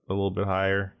a little bit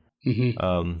higher.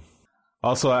 Mm-hmm.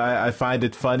 Also, I find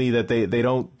it funny that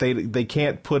they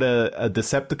can't put a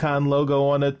Decepticon logo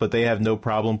on it, but they have no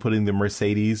problem putting the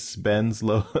Mercedes-Benz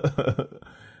logo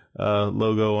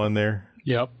on there.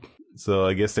 Yep. So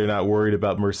I guess they're not worried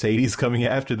about Mercedes coming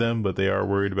after them, but they are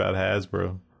worried about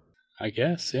Hasbro. I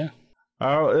guess, yeah.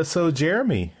 So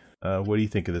Jeremy, what do you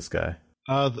think of this guy?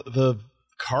 The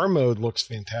car mode looks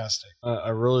fantastic. I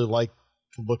really like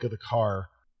the look of the car.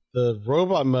 The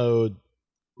robot mode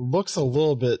looks a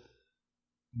little bit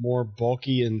more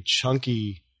bulky and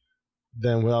chunky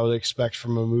than what I would expect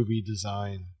from a movie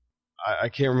design. I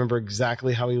can't remember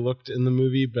exactly how he looked in the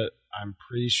movie, but I'm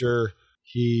pretty sure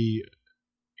he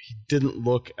didn't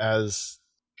look as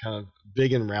kind of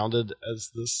big and rounded as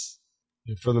this.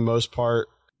 For the most part,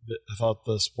 I thought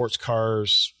the sports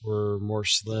cars were more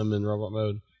slim in robot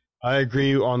mode. I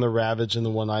agree on the Ravage and the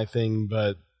One Eye thing,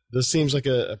 but this seems like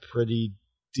a pretty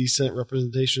decent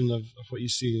representation of what you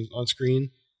see on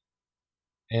screen.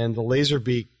 And the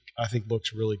Laserbeak, I think,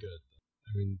 looks really good.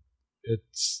 I mean,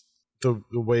 it's the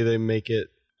way they make it.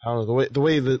 I don't know, the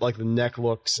way that like the neck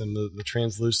looks and the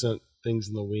translucent things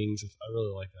in the wings. I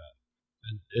really like that.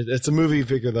 And it's a movie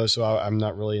figure though, so I'm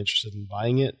not really interested in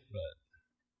buying it. But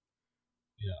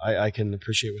yeah, I can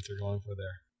appreciate what they're going for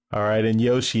there. All right, and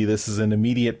Yoshi, this is an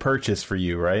immediate purchase for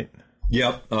you, right?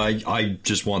 Yep, I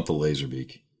just want the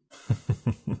Laserbeak.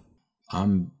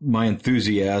 My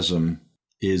enthusiasm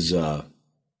is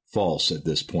false at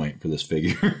this point for this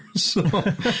figure. So,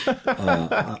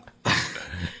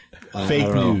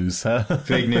 fake news, huh?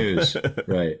 Fake news,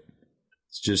 right?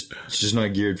 It's just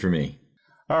not geared for me.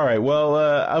 All right, well,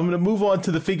 I'm going to move on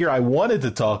to the figure I wanted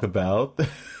to talk about.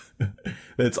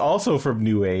 It's also from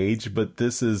Newage, but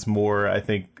this is more, I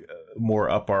think, more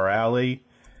up our alley.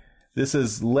 This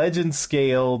is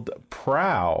Legends-scaled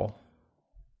Prowl,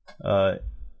 and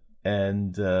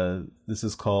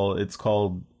it's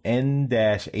called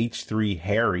N-H3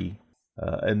 Harry,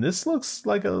 and this looks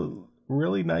like a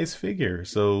really nice figure.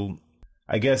 So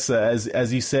I guess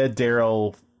as you said,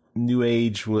 Daryl,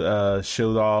 Newage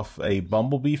showed off a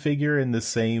Bumblebee figure in the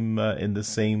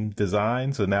same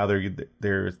design. So now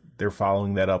they're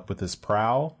following that up with this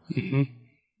Prowl. Mm-hmm.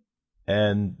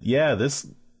 And yeah, this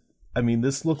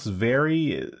looks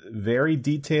very, very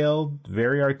detailed,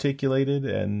 very articulated,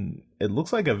 and it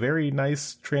looks like a very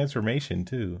nice transformation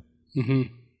too. Mm-hmm.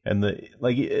 And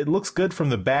it looks good from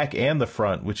the back and the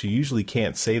front, which you usually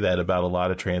can't say that about a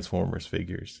lot of Transformers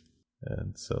figures.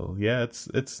 And so yeah,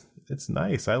 it's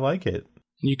nice. I like it.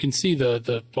 You can see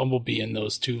the Bumblebee in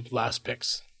those two last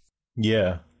picks.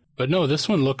 Yeah. But no, this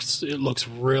one looks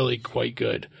really quite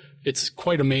good. It's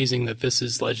quite amazing that this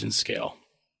is Legend scale.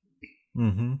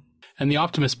 Mm-hmm. And the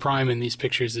Optimus Prime in these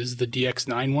pictures is the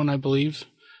DX9 one, I believe.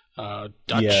 Dutch.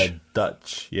 Yeah,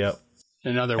 Dutch. Yep.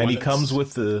 Another one. And he comes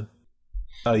with the.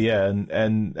 Oh yeah,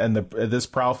 and this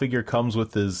Prowl figure comes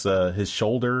with his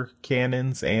shoulder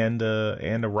cannons and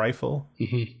a rifle.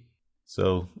 Mm-hmm.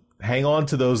 So hang on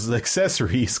to those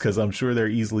accessories because I'm sure they're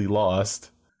easily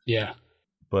lost. Yeah.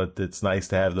 But it's nice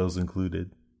to have those included.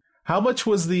 How much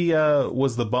was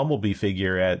the Bumblebee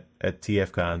figure at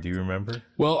TFCon? Do you remember?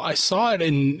 Well, I saw it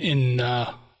in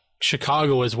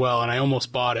Chicago as well, and I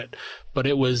almost bought it, but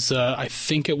it was I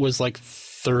think it was like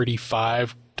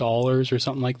 $35 or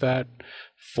something like that,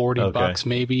 $40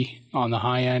 maybe on the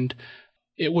high end.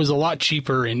 It was a lot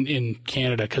cheaper in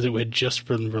Canada because it had just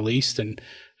been released, and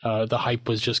the hype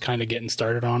was just kind of getting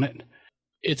started on it.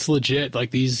 It's legit. Like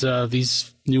these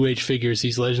Newage figures,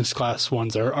 these Legends class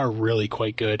ones are really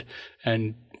quite good,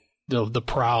 and the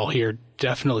Prowl here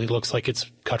definitely looks like it's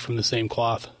cut from the same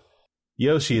cloth.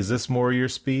 Yoshi, is this more your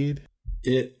speed?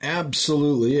 It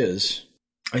absolutely is.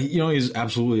 He's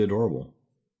absolutely adorable.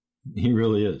 He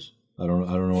really is. I don't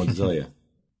know what to tell you.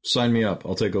 Sign me up.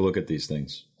 I'll take a look at these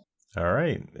things. All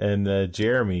right. And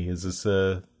Jeremy, is this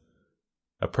a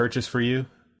purchase for you?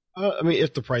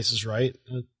 If the price is right.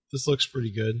 This looks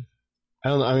pretty good. I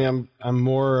don't know. I mean, I'm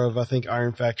more of, I think,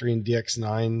 Iron Factory and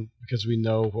DX9 because we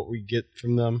know what we get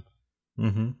from them.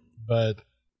 Mm-hmm. But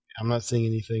I'm not seeing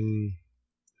anything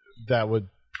that would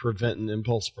prevent an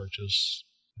impulse purchase.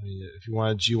 I mean, if you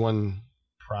want a G1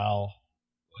 Prowl,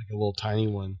 like a little tiny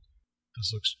one,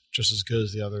 this looks just as good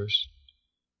as the others.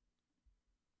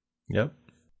 Yep.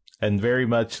 And very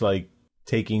much like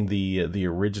taking the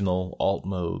original alt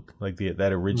mode, like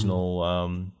that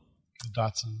original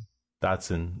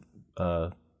Datsun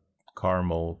car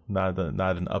mold, not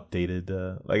an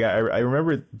updated. Like I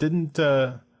remember, didn't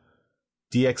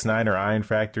DX9 or Iron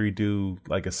Factory do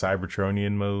like a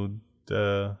Cybertronian mode?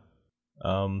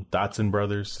 Datsun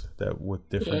Brothers that with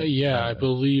different. I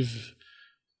believe.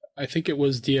 I think it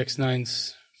was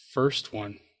DX9's first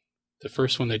one. The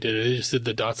first one they just did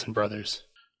the Datsun Brothers.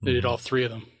 They did all three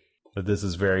of them. But this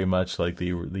is very much like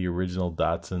the original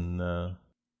Datsun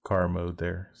car mode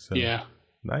there. So yeah.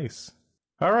 Nice.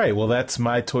 All right. Well, that's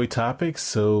my toy topic.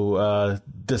 So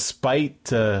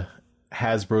despite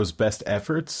Hasbro's best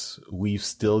efforts, we've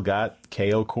still got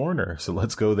KO Corner. So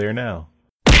let's go there now.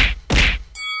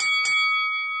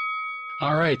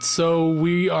 All right, so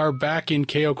we are back in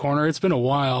KO Corner. It's been a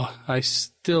while. I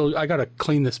got to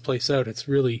clean this place out.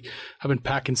 I've been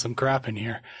packing some crap in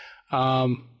here.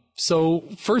 So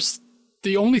first,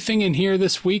 the only thing in here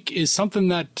this week is something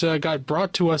that got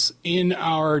brought to us in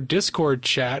our Discord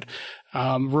chat.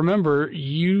 Remember,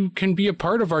 you can be a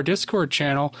part of our Discord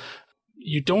channel.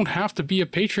 You don't have to be a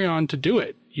Patreon to do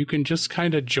it. You can just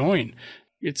kind of join.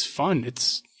 It's fun.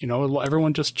 It's,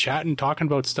 everyone just chatting, talking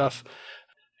about stuff.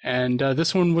 And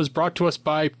this one was brought to us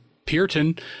by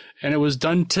Pearton, and it was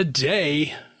done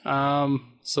today.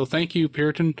 So thank you,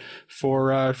 Pearton,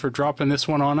 for dropping this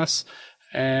one on us.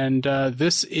 And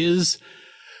this is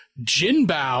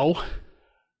Jinbao,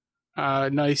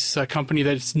 a nice company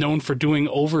that's known for doing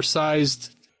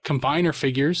oversized combiner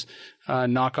figures,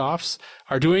 knockoffs,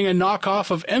 are doing a knockoff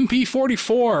of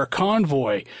MP44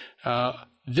 Convoy.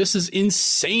 This is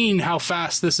insane how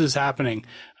fast this is happening.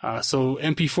 So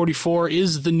MP44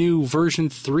 is the new version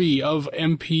 3 of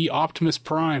MP Optimus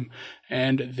Prime,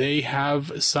 and they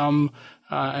have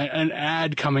an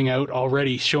ad coming out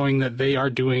already showing that they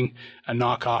are doing a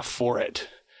knockoff for it.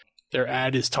 Their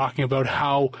ad is talking about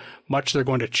how much they're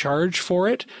going to charge for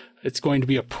it. It's going to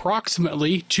be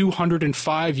approximately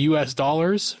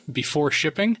 $205 before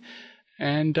shipping,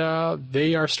 and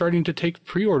they are starting to take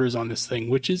pre-orders on this thing,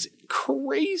 which is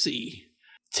crazy.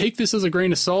 Take this as a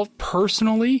grain of salt.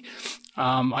 Personally,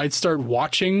 I'd start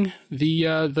watching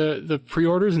the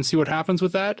pre-orders and see what happens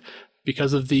with that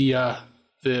because of the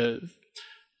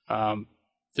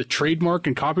trademark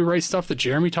and copyright stuff that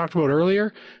Jeremy talked about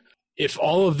earlier. If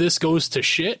all of this goes to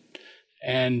shit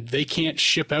and they can't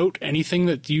ship out anything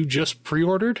that you just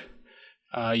pre-ordered,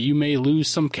 you may lose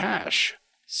some cash.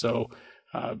 So,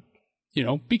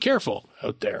 be careful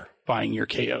out there buying your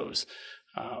KOs.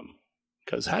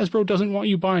 Because Hasbro doesn't want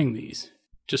you buying these.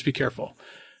 Just be careful.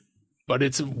 But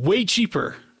it's way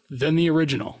cheaper than the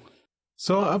original.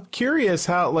 So I'm curious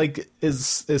how,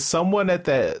 is someone at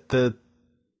the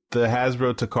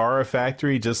Hasbro Takara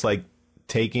factory just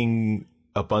taking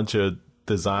a bunch of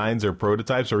designs or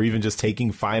prototypes, or even just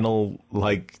taking final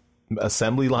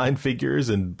assembly line figures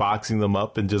and boxing them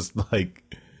up and just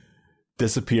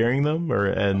disappearing them?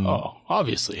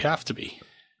 Obviously have to be.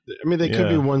 I mean, they could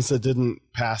be ones that didn't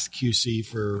pass QC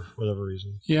for whatever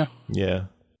reason. Yeah.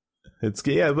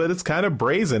 But it's kind of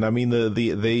brazen. I mean,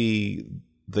 the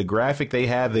graphic they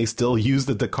have, they still use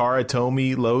the Takara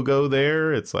Tomy logo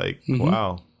there. It's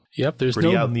wow. Yep, there's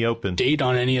pretty no out in the open date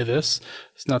on any of this.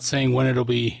 It's not saying when it'll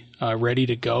be ready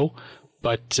to go,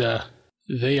 but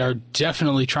they are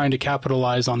definitely trying to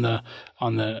capitalize on the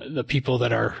people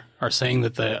that are saying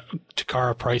that the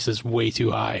Takara price is way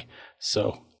too high.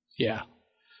 So yeah.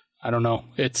 I don't know.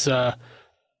 It's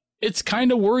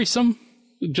kind of worrisome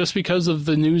just because of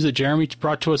the news that Jeremy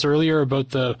brought to us earlier about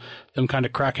them kind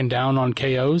of cracking down on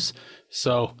KOs.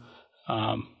 So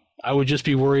I would just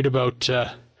be worried about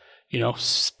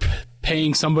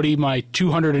paying somebody my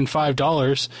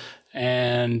 $205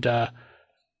 and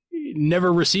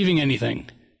never receiving anything.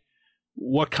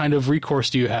 What kind of recourse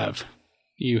do you have?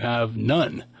 You have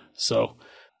none. So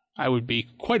I would be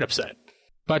quite upset.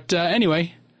 But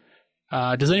anyway.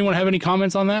 Does anyone have any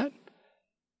comments on that?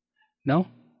 No?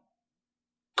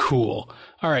 Cool.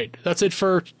 All right. That's it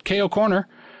for KO Corner.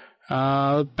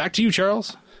 Back to you,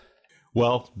 Charles.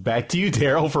 Well, back to you,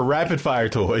 Daryl, for Rapid Fire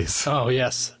Toys. Oh,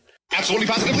 yes. Absolutely,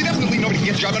 positively, definitely. Nobody can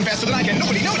get the job done faster than I can.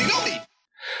 Nobody.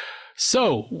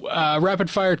 So, Rapid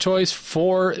Fire Toys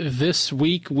for this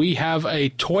week. We have a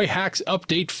Toy Hacks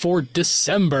update for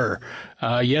December.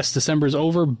 Yes, December's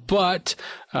over, but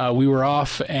we were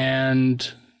off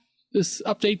and this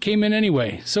update came in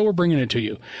anyway, so we're bringing it to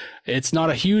you. It's not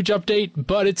a huge update,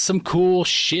 but it's some cool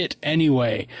shit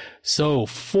anyway. So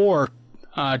for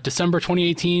December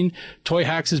 2018, Toy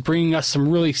Hacks is bringing us some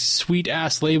really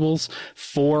sweet-ass labels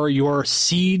for your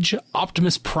Siege,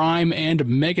 Optimus Prime, and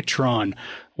Megatron.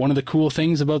 One of the cool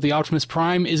things about the Optimus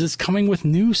Prime is it's coming with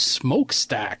new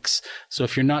smokestacks. So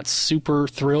if you're not super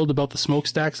thrilled about the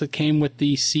smokestacks that came with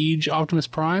the Siege Optimus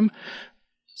Prime,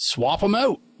 swap them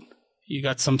out. You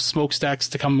got some smokestacks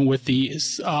to come with the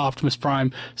Optimus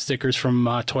Prime stickers from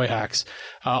Toy Hacks.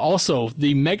 Also,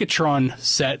 the Megatron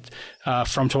set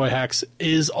from Toy Hacks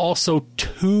is also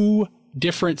 2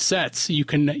 different sets. You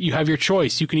have your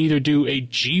choice. You can either do a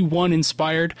G1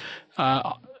 inspired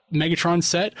Megatron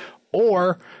set,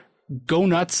 or go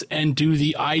nuts and do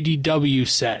the IDW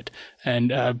set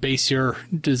and base your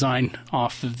design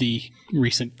off of the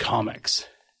recent comics.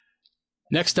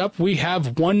 Next up, we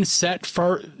have one set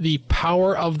for the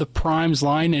Power of the Primes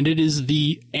line, and it is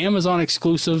the Amazon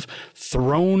exclusive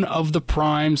Throne of the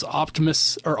Primes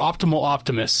Optimal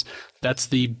Optimus. That's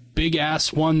the big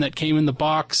ass one that came in the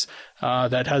box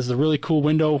that has the really cool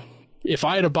window. If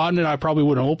I had bought it, I probably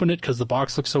wouldn't open it because the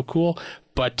box looks so cool.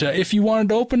 But if you wanted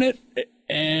to open it,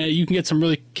 you can get some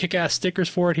really kick-ass stickers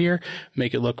for it here.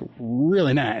 Make it look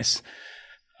really nice.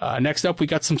 Next up, we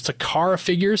got some Takara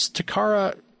figures.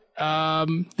 Takara,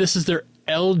 this is their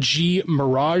LG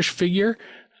Mirage figure.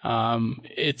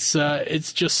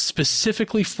 It's just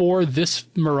specifically for this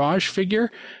Mirage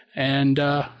figure, and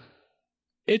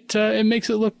it makes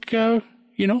it look, kind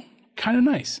of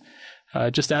nice.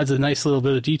 Just adds a nice little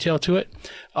bit of detail to it.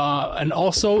 And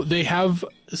also, they have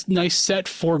a nice set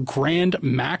for Grand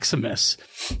Maximus.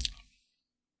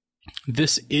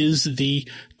 This is the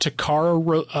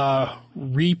Takara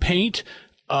repaint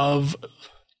of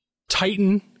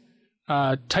Titan's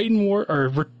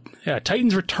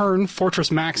Return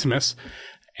Fortress Maximus,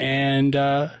 and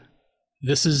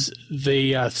this is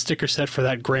the sticker set for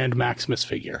that Grand Maximus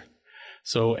figure.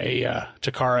 So a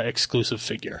Takara exclusive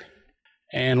figure.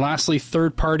 And lastly,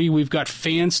 third party, we've got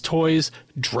Fans Toys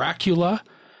Dracula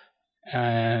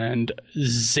and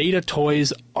Zeta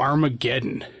Toys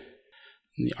Armageddon.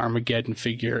 And the Armageddon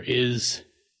figure is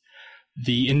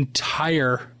the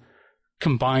entire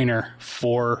combiner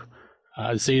for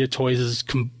Zeta Toys'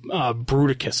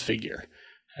 Bruticus figure.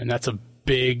 And that's a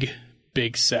big,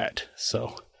 big set.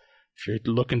 So if you're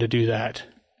looking to do that,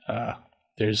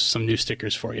 there's some new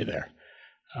stickers for you there.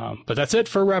 But that's it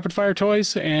for Rapid Fire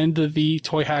Toys and the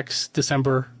Toy Hacks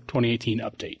December 2018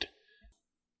 update.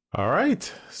 All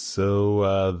right,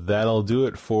 so that'll do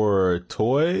it for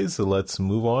toys. Let's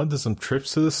move on to some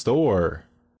trips to the store.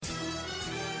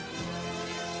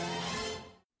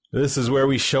 This is where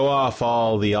we show off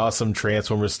all the awesome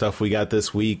Transformers stuff we got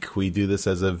this week. We do this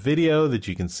as a video that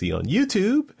you can see on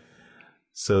YouTube,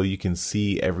 so you can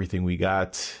see everything we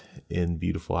got in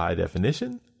beautiful high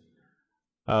definition.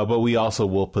 But we also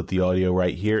will put the audio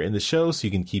right here in the show so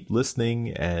you can keep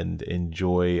listening and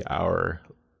enjoy our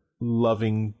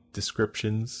loving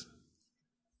descriptions.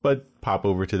 But pop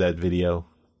over to that video.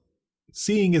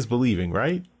 Seeing is believing,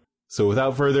 right? So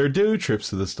without further ado, trips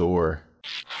to the store.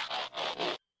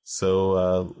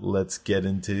 So let's get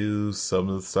into some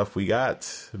of the stuff we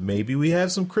got. Maybe we have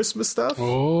some Christmas stuff.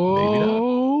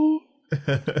 Oh,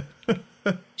 maybe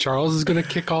not. Charles is going to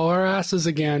kick all our asses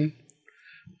again.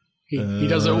 He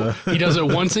does it. He does it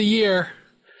once a year.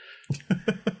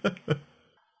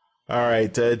 All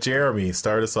right, Jeremy,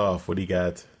 start us off. What do you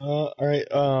got? All right.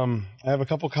 I have a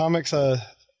couple comics I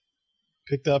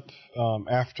picked up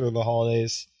after the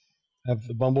holidays. I have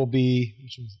the Bumblebee,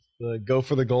 which was the Go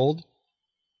for the Gold,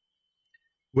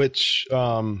 which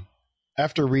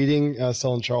after reading,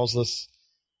 telling Charles this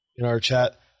in our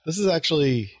chat, this is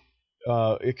actually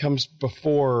it comes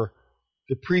before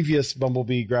the previous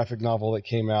Bumblebee graphic novel that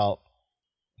came out.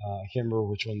 I can't remember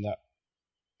which one that,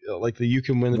 like the You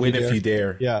Can Win If You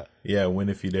Dare. Yeah, Win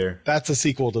If You Dare. That's a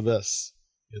sequel to this.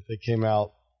 They came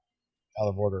out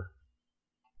of order.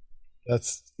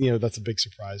 That's a big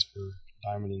surprise for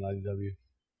Diamond and IDW.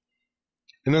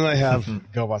 And then I have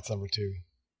GoBots number 2,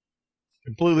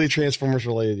 completely Transformers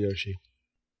related Yoshi.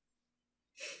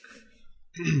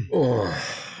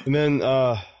 And then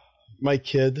my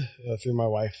kid, through my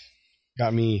wife,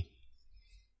 got me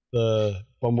the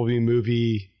Bumblebee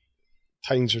movie,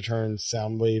 Titans Return,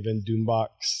 Soundwave, and Doombox.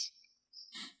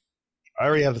 I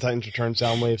already have the Titans Return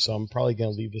Soundwave, so I'm probably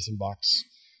going to leave this in box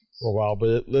for a while,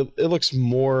 but it looks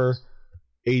more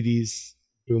 80s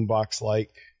Boombox-like.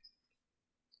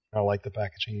 I like the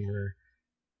packaging where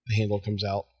the handle comes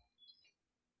out.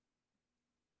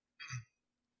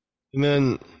 And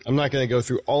then, I'm not going to go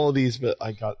through all of these, but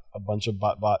I got a bunch of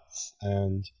BotBots,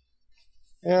 and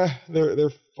yeah, they're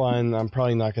fun. I'm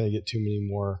probably not going to get too many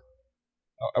more.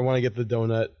 I want to get the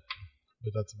donut,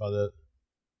 but that's about it.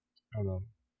 I don't know.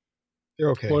 They're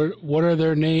okay. What are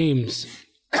their names?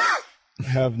 I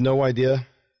have no idea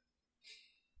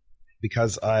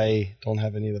because I don't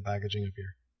have any of the packaging up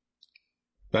here.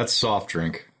 That's soft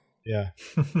drink. Yeah.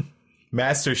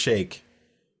 Master Shake.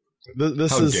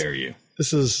 How dare you?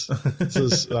 This is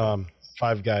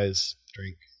Five Guys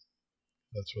drink.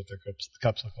 That's what the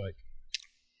cups look like.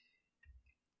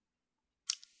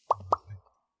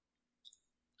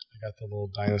 I got the little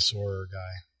dinosaur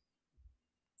guy.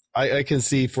 I can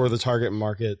see for the target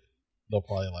market, they'll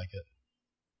probably like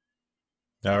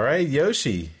it. All right,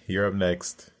 Yoshi, you're up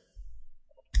next.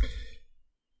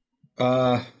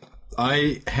 I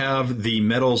have the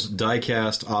Metals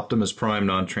diecast Optimus Prime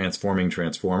non-transforming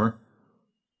Transformer.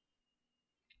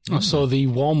 Oh, so the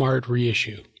Walmart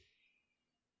reissue.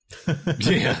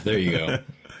 Yeah, there you go.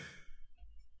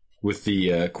 With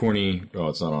the corny... Oh,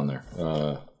 it's not on there.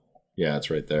 Yeah, it's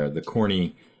right there. The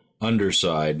corny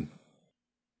underside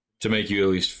to make you at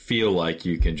least feel like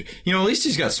you can... You know, at least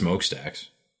he's got smokestacks.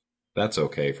 That's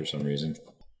okay for some reason.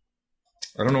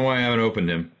 I don't know why I haven't opened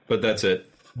him, but that's it.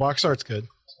 Box art's good.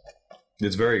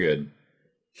 It's very good.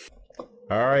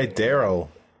 All right, Daryl,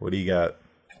 what do you got?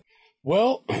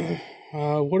 Well,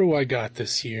 what do I got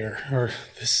this year? Or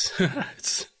this...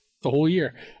 it's the whole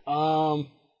year. I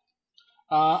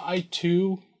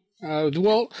too...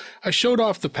 well, I showed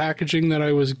off the packaging that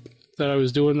I was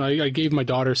doing. I gave my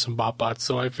daughter some BotBots,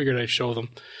 so I figured I'd show them,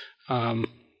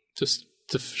 just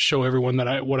to show everyone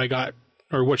that what I got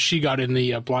or what she got in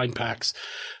the blind packs.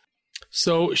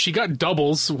 So she got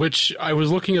doubles, which I was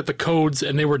looking at the codes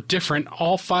and they were different.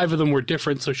 All 5 of them were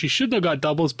different, so she shouldn't have got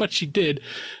doubles, but she did.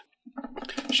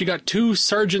 She got 2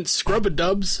 Sergeant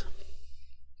Scrub-a-Dubs,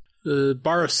 the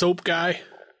bar of soap guy.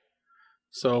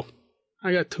 So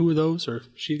I got 2 of those, or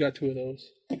she got 2 of those.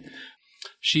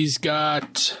 She's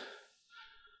got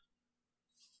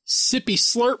Sippy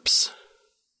Slurps.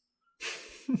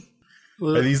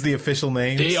 Are these the official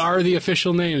names? They are the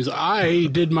official names. I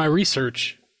did my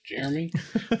research, Jeremy.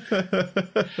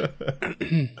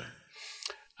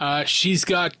 She's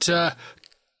got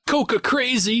Coca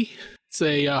Crazy. It's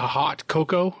a hot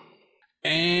cocoa.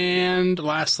 And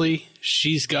lastly,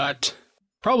 she's got,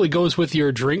 probably goes with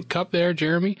your drink cup there,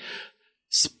 Jeremy,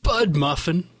 Spud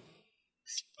Muffin.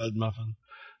 Spud Muffin.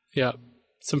 Yeah.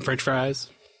 Some French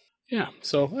fries. Yeah.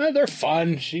 So they're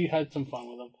fun. She had some fun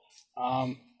with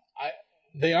them.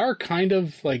 They are kind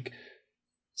of like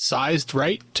sized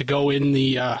right to go in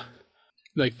the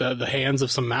like the hands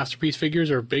of some Masterpiece figures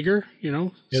are bigger, you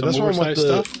know. Yeah, some that's why I want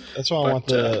stuff. That's why I want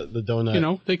the donut. You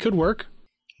know, they could work.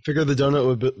 I figure the donut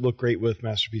would look great with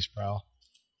Masterpiece Prowl.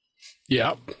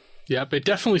 Yep. It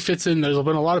definitely fits in. There's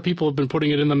been a lot of people have been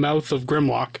putting it in the mouth of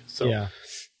Grimlock. So yeah.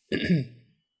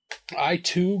 I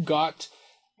too got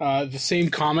the same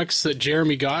comics that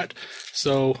Jeremy got.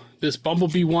 So this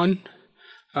Bumblebee one.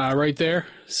 Right there.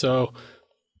 So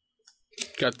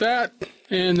got that,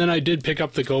 and then I did pick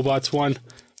up the GoBots one.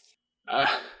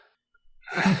 I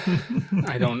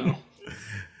don't know.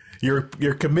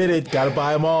 You're committed. Got to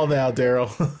buy them all now,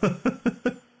 Daryl.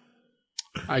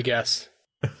 I guess.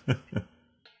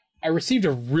 I received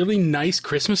a really nice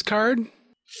Christmas card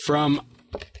from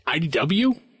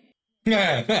IDW.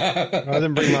 I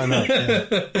didn't bring mine up.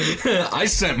 Yeah. I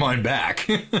sent mine back.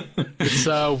 It's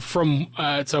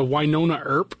it's a Winona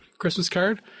Earp Christmas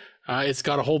card. It's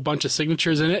got a whole bunch of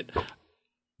signatures in it.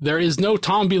 There is no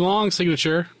Tom Belong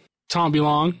signature. Tom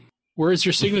Belong, where is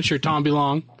your signature, Tom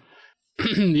Belong?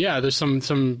 Yeah, there's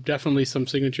definitely some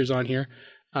signatures on here.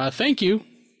 Thank you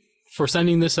for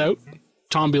sending this out,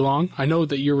 Tom Belong. I know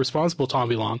that you're responsible, Tom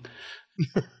Belong.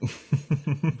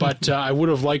 But I would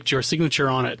have liked your signature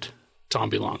on it, Tom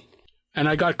Belong. And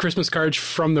I got Christmas cards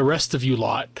from the rest of you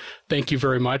lot. Thank you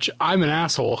very much. I'm an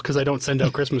asshole because I don't send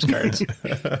out Christmas cards.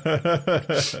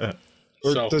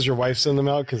 Or does your wife send them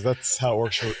out? Because that's how it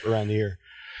works around here.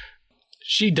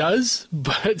 She does,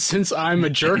 but since I'm a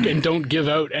jerk and don't give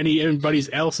out anybody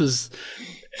else's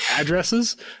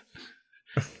addresses,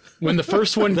 when the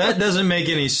first one... That doesn't make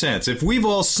any sense. If we've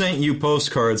all sent you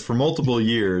postcards for multiple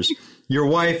years, your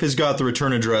wife has got the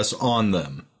return address on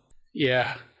them.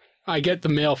 Yeah. I get the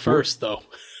mail first, though.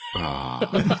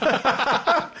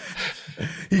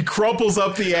 He crumples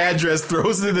up the address,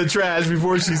 throws it in the trash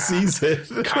before she sees it.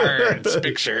 Cards,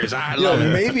 pictures, I love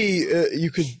it. Maybe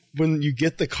you could, when you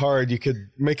get the card, you could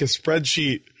make a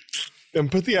spreadsheet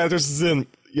and put the addresses in,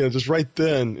 just right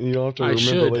then, and you don't have to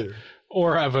remember later.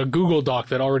 Or have a Google Doc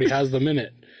that already has them in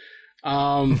it.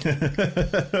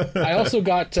 I also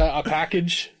got a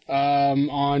package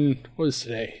on, what is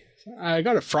today? I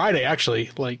got it Friday,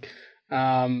 actually.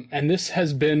 And this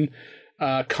has been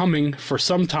coming for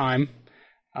some time.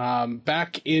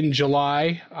 Back in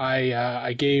July,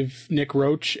 I gave Nick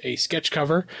Roach a sketch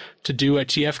cover to do at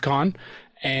TFCon,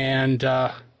 and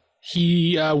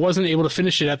he wasn't able to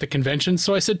finish it at the convention,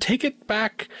 so I said, take it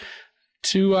back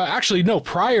to...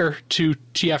 prior to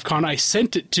TFCon, I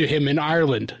sent it to him in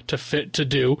Ireland to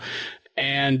do,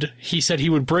 and he said he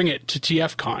would bring it to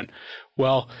TFCon.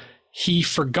 Well, he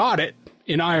forgot it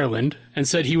in Ireland and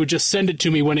said he would just send it to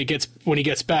me when he gets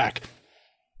back.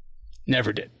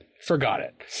 Never did. Forgot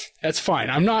it. That's fine.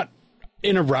 I'm not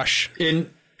in a rush.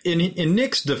 In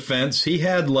Nick's defense, he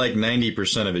had like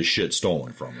 90% of his shit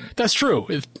stolen from him. That's true.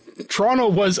 Toronto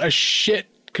was a shit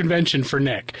convention for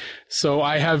Nick. So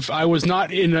I was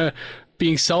not in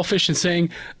being selfish and saying,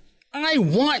 I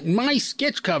want my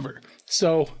sketch cover.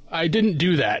 So I didn't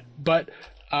do that, but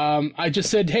I just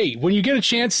said, hey, when you get a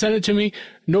chance, send it to me.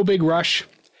 No big rush.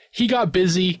 He got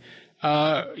busy,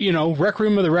 Rec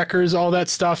Room of the Wreckers, all that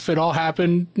stuff. It all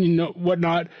happened,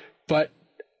 whatnot. But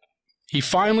he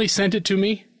finally sent it to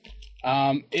me.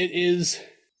 It is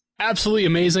absolutely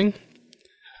amazing,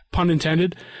 pun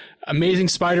intended. Amazing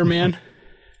Spider-Man.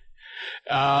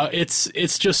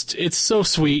 It's so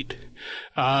sweet.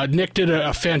 Nick did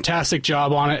a fantastic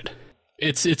job on it.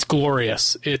 It's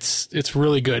glorious. It's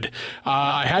really good.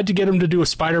 I had to get him to do a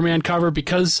Spider-Man cover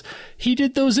because he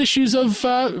did those issues of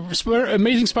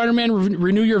Amazing Spider-Man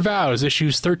Renew Your Vows,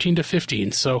 issues 13 to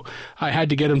 15. So I had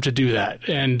to get him to do that,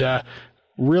 and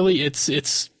really,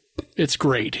 it's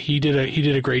great. He did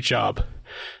a great job.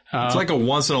 It's like a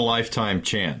once in a lifetime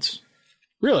chance.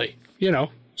 Really,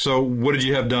 So what did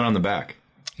you have done on the back?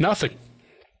 Nothing.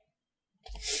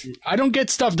 I don't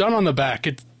get stuff done on the back.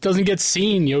 It doesn't get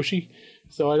seen, Yoshi.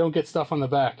 So I don't get stuff on the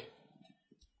back.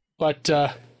 But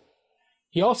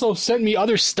he also sent me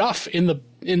other stuff in the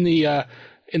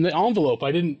envelope.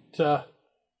 I didn't.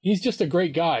 He's just a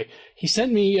great guy. He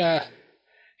sent me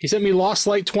Lost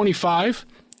Light 25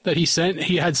 that he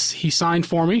signed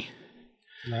for me.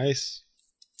 Nice.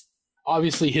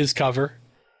 Obviously his cover.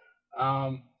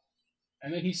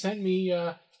 And then he sent me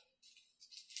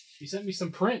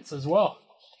some prints as well.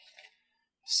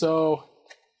 So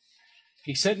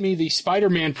he sent me the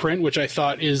Spider-Man print, which I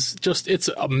thought is it's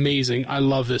amazing. I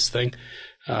love this thing.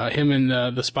 Him and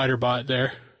the Spider-Bot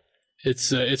there.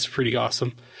 It's pretty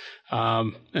awesome.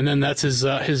 And then that's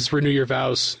his Renew Your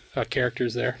Vows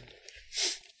characters there.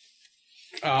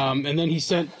 And then he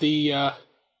sent the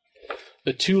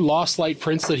 2 Lost Light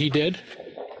prints that he did.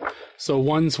 So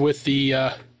one's with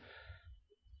the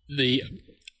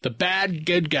bad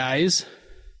good guys,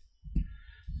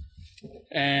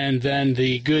 and then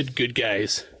the good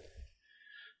guys.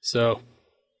 So,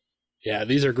 yeah,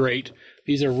 these are great.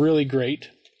 These are really great.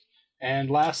 And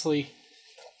lastly,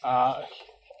 the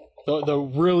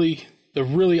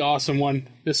really awesome one.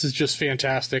 This is just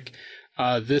fantastic.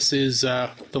 This is the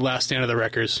Last Stand of the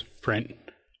Wreckers print.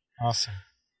 Awesome.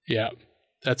 Yeah,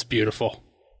 that's beautiful.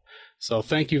 So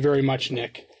thank you very much,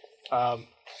 Nick.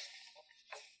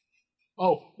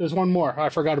 Oh, there's one more. I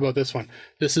forgot about this one.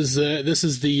 This is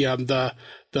the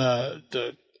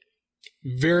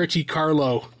Verity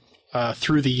Carlo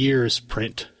Through the Years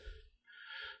print.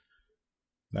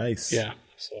 Nice. Yeah.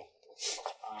 So,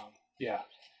 yeah.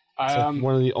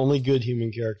 One of the only good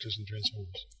human characters in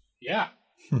Transformers. Yeah.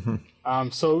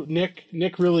 So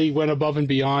Nick really went above and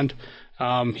beyond.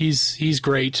 He's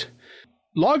great.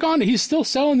 Log on. He's still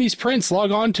selling these prints.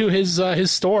 Log on to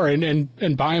his store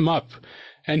and buy them up.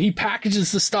 And he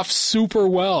packages the stuff super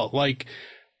well. Like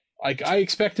I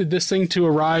expected this thing to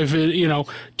arrive,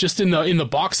 just in the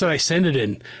box that I send it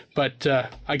in. But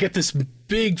I get this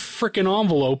big freaking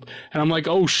envelope, and I'm like,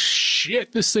 oh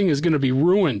shit, this thing is going to be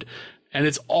ruined. And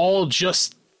it's all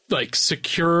just like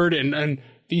secured, and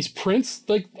these prints,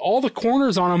 like all the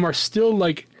corners on them are still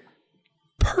like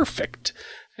perfect.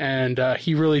 And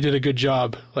he really did a good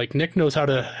job. Like Nick knows how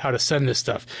to send this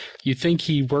stuff. You'd think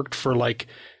he worked for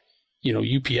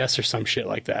UPS or some shit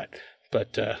like that.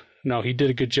 But no, he did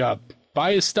a good job.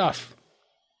 Buy his stuff.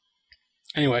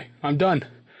 Anyway, I'm done.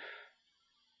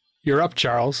 You're up,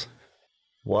 Charles.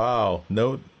 Wow.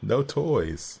 No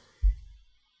toys.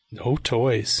 No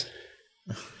toys.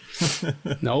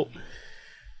 Nope.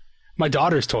 My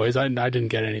daughter's toys. I didn't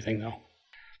get anything, though.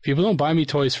 People don't buy me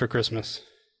toys for Christmas.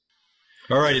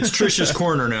 All right, it's Trish's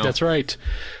corner now. That's right.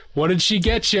 What did she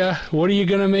get you? What are you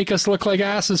going to make us look like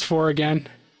asses for again?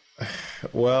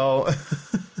 Well,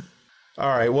 all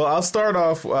right. Well, I'll start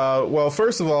off.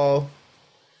 First of all,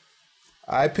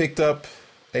 I picked up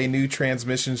a new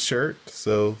transmission shirt,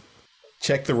 so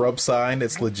check the rub sign.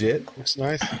 It's legit. It's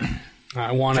nice.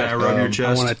 I want to rub your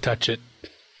chest. I want to touch it.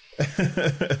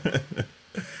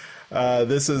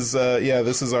 This is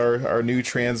our new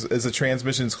is a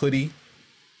transmissions hoodie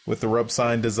with the rub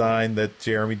sign design that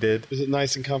Jeremy did. Is it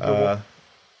nice and comfortable?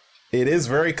 It is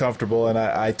very comfortable, and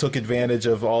I took advantage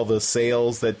of all the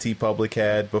sales that TeePublic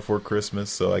had before Christmas,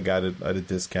 so I got it at a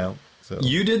discount. So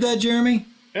you did that, Jeremy?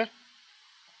 Yeah.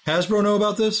 Hasbro know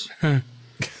about this?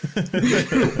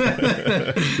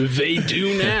 They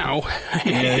do now.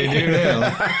 Yeah, they do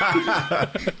now.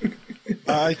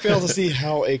 I fail to see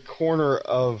how a corner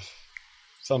of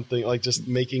something, like just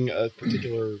making a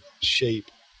particular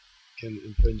shape, can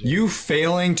infringe. You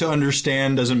failing to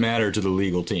understand doesn't matter to the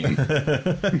legal team.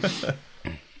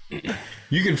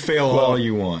 You can fail all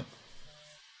you want.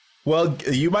 Well,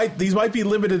 these might be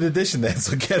limited edition then,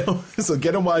 so get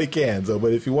them while you can. So,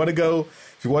 but if you want a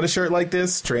shirt like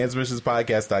this,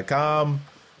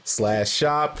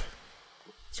 transmissionspodcast.com/shop.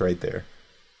 It's right there.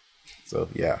 So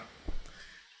yeah.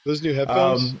 Those new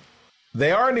headphones?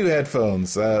 They are new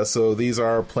headphones. So these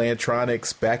are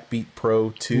Plantronics Backbeat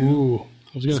Pro 2. Ooh, I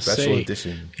was going to special say,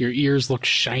 edition. Your ears look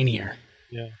shinier.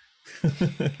 Yeah.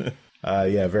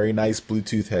 Yeah, very nice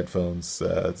Bluetooth headphones.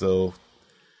 So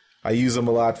I use them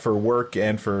a lot for work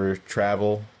and for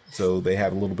travel. So they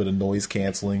have a little bit of noise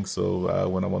canceling. So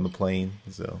when I'm on the plane.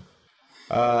 So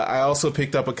I also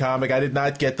picked up a comic. I did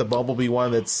not get the Bumblebee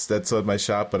one that's on my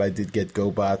shop, but I did get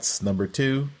GoBots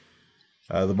 #2.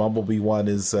 The Bumblebee one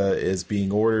is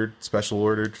being ordered, special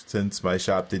ordered, since my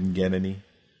shop didn't get any.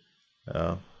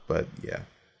 But yeah,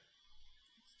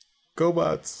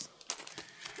 GoBots.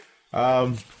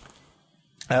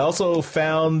 I also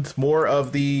found more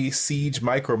of the Siege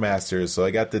Micromasters. So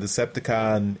I got the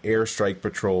Decepticon Airstrike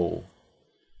Patrol.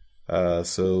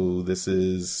 So this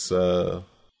is, I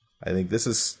think this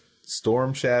is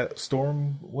Storm.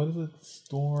 What is it?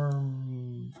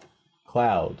 Storm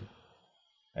Cloud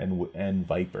and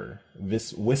Viper.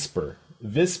 Whisper,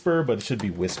 but it should be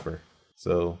Whisper.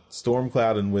 So Storm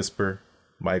Cloud and Whisper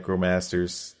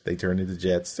Micromasters. They turn into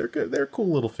jets. They're good. They're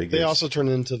cool little figures. They also turn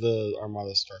into the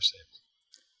Armada Star Saber.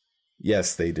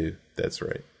 Yes, they do. That's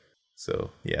right.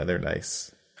 So yeah, they're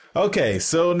nice. Okay,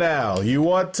 so now you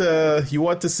want to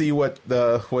see what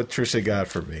Trisha got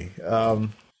for me.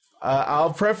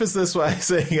 I'll preface this by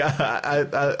saying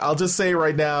I'll just say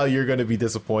right now you're going to be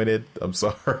disappointed. I'm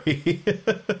sorry.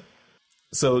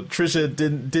 So Trisha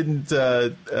didn't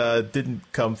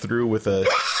come through with a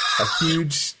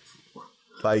huge,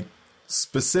 like,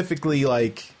 specifically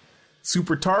like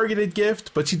super targeted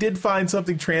gift, but she did find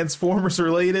something Transformers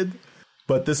related.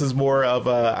 But this is more of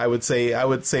a, I would say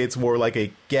it's more like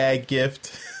a gag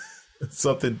gift.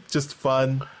 Something just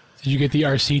fun. Did you get the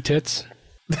RC tits?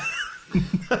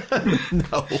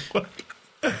 No.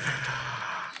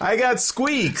 I got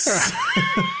Squeaks.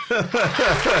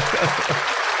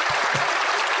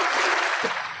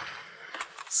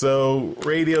 So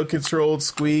radio controlled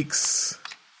Squeaks.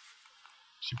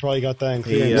 She probably got that in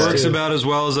It works about as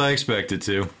well as I expected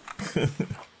to.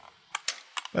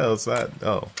 Well, it's not.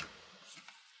 Oh.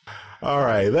 All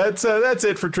right, that's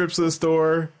it for trips to the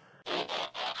store.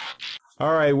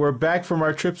 All right, we're back from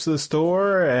our trips to the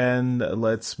store, and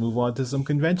let's move on to some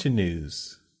convention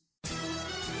news.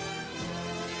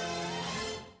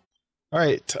 All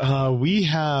right, we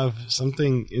have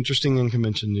something interesting in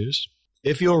convention news.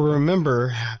 If you'll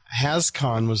remember,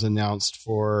 HasCon was announced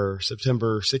for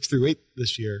September 6th through 8th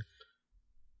this year,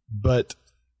 but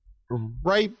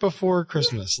right before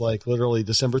Christmas, like literally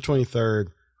December 23rd,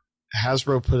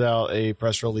 Hasbro put out a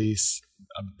press release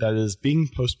that is being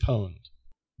postponed.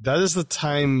 That is the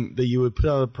time that you would put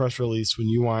out a press release when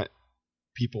you want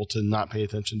people to not pay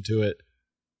attention to it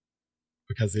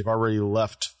because they've already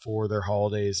left for their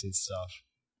holidays and stuff.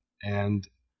 And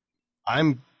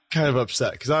I'm kind of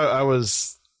upset because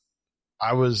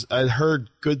I'd heard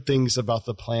good things about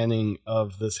the planning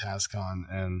of this HasCon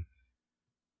and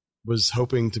was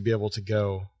hoping to be able to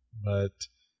go, but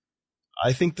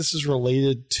I think this is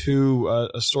related to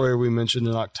a story we mentioned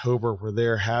in October where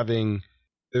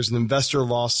there's an investor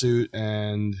lawsuit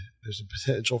and there's a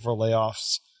potential for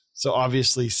layoffs. So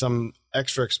obviously some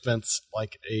extra expense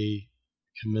like a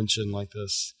convention like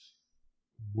this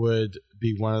would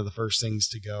be one of the first things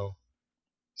to go.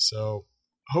 So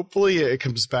hopefully it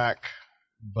comes back,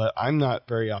 but I'm not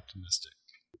very optimistic.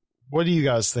 What do you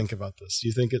guys think about this? Do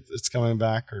you think it's coming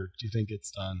back or do you think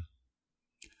it's done?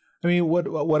 I mean,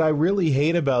 what I really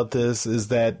hate about this is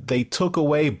that they took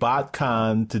away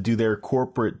BotCon to do their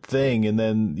corporate thing, and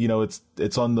then, you know, it's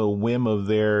on the whim of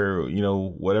their, you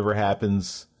know, whatever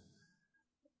happens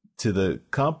to the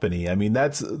company. I mean,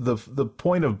 that's the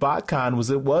point of BotCon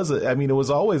was it was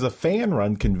always a fan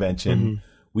run convention. Mm-hmm.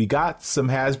 We got some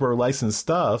Hasbro licensed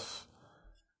stuff,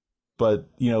 but,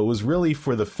 you know, it was really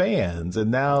for the fans, and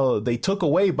now they took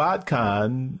away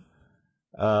BotCon.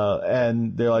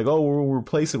 And they're like, oh, we'll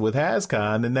replace it with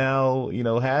HasCon, and now, you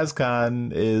know,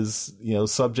 HasCon is, you know,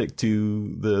 subject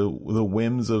to the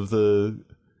whims of the,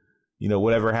 you know,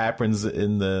 whatever happens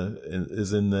happening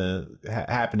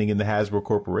in the Hasbro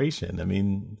Corporation. I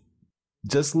mean,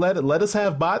 just let us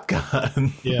have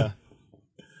BotCon. Yeah.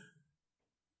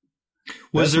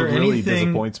 Was there anything really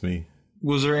disappoints me?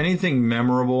 Was there anything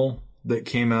memorable that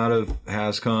came out of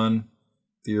HasCon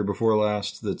the year before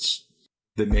last that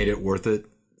made it worth it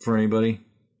for anybody?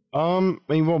 I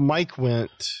mean, well, Mike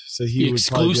went, so he the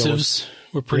exclusives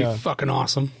were pretty fucking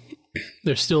awesome.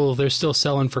 They're still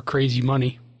selling for crazy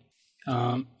money.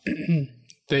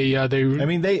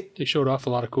 They showed off a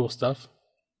lot of cool stuff.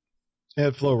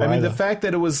 Flo I mean, the fact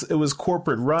that it was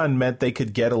corporate run meant they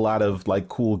could get a lot of like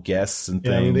cool guests and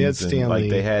things. I mean, they had Stan Lee.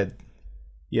 They had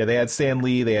Stan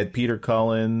Lee. They had Peter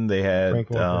Cullen. They had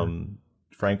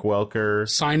Frank Welker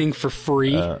signing for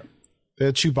free. They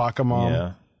had Chewbacca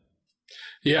Mom.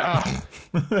 Yeah.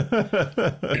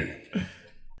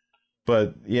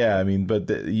 But yeah, I mean,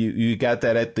 you got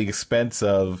that at the expense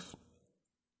of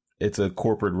it's a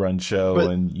corporate run show,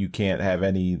 and you can't have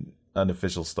any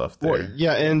unofficial stuff there. Well,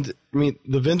 yeah, and I mean,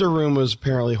 the vendor room was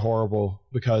apparently horrible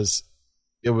because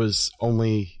it was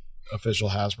only official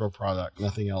Hasbro product,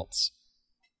 nothing else.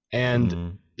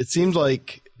 And it seemed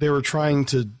like they were trying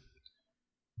to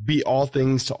be all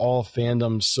things to all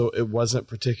fandoms, so it wasn't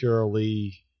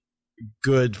particularly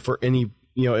good for any.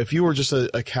 If you were just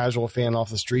a casual fan off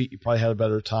the street, you probably had a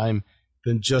better time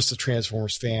than just a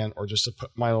Transformers fan or just a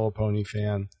My Little Pony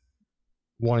fan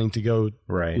wanting to go.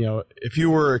 Right. If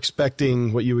you were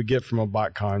expecting what you would get from a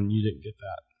BotCon, you didn't get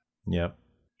that. Yep.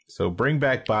 So bring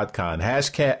back BotCon.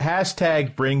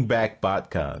 Hashtag bring back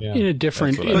BotCon. Yeah. In a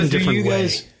different way.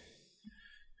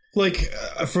 Like,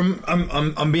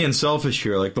 I'm being selfish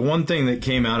here. Like, the one thing that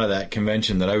came out of that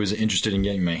convention that I was interested in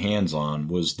getting my hands on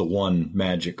was the one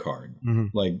Magic card.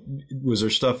 Mm-hmm. Like, was there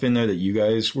stuff in there that you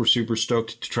guys were super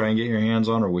stoked to try and get your hands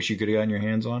on, or wish you could have gotten your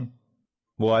hands on?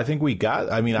 Well, I think we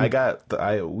got. I mean,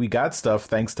 we got stuff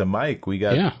thanks to Mike. We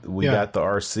got got the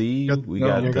RC. We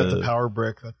got the Power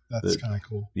Brick. That's kind of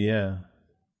cool. Yeah.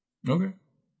 Okay.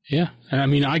 Yeah, and I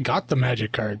mean, I got the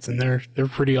Magic cards, and they're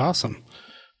pretty awesome.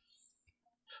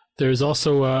 There's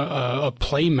also a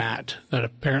play mat that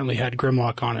apparently had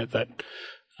Grimlock on it that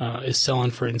is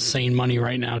selling for insane money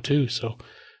right now too. So,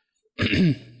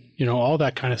 all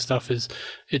that kind of stuff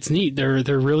it's neat.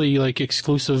 They're really like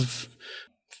exclusive,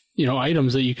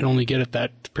 items that you can only get at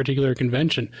that particular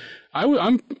convention.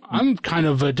 I'm kind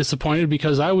of disappointed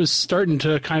because I was starting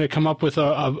to kind of come up with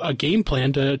a game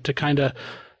plan to kind of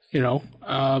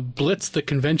blitz the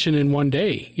convention in one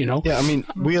day. Yeah, I mean,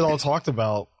 we had all talked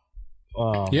about.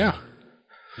 I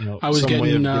was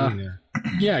getting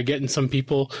getting some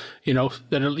people,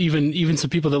 that are even some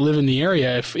people that live in the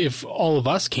area. If all of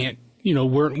us can't,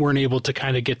 weren't able to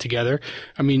kind of get together.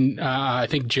 I mean, I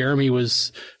think Jeremy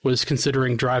was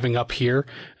considering driving up here,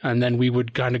 and then we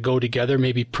would kind of go together,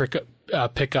 maybe pick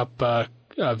up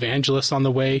Evangelist on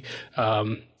the way.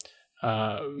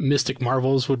 Mystic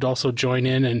Marvels would also join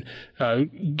in and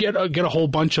get a whole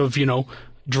bunch of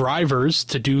drivers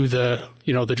to do the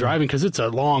driving, because it's a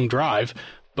long drive.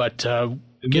 But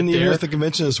even if the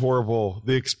convention is horrible,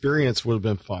 the experience would have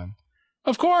been fun.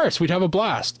 Of course, we'd have a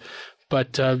blast.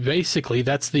 But basically,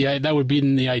 that would be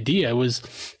the idea,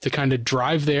 was to kind of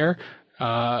drive there,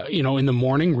 in the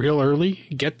morning, real early,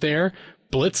 get there,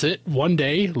 blitz it one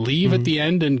day, leave at the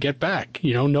end, and get back.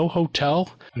 No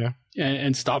hotel,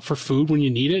 and stop for food when you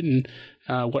need it and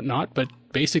whatnot. But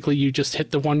basically, you just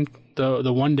hit the one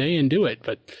day and do it.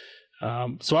 But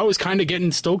so I was kind of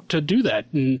getting stoked to do that,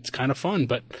 and it's kind of fun.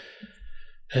 But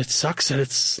it sucks that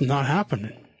it's not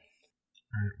happening.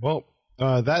 All right, well,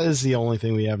 that is the only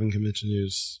thing we have in convention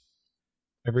news.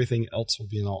 Everything else will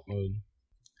be in alt mode.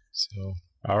 So,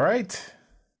 all right.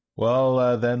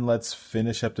 Well, then let's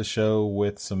finish up the show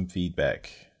with some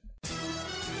feedback.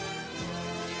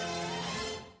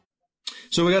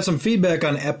 So we got some feedback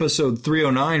on episode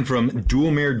 309 from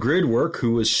Dual-Mirrored Gridwork,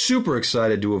 who was super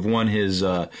excited to have won his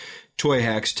Toy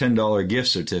Hacks $10 gift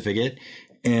certificate.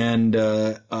 And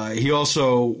he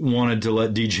also wanted to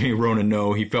let DJ Ronan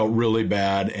know he felt really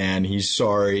bad and he's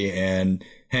sorry and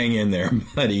hang in there,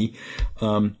 buddy.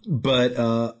 But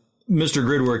Mr.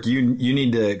 Gridwork, you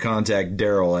need to contact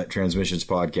Daryl at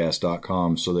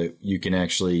transmissionspodcast.com so that you can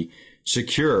actually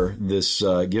secure this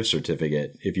gift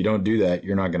certificate. If you don't do that,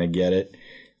 you're not going to get it.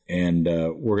 And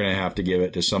we're going to have to give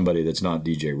it to somebody that's not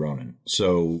DJ Ronan.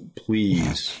 So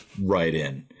please write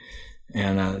in.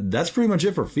 And that's pretty much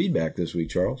it for feedback this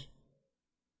week, Charles.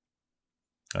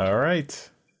 All right.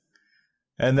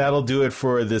 And that'll do it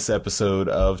for this episode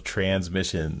of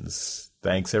Transmissions.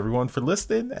 Thanks, everyone, for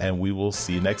listening, and we will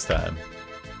see you next time.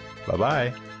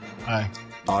 Bye-bye. Bye.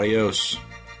 Adios.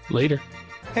 Later.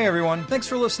 Hey, everyone. Thanks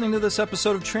for listening to this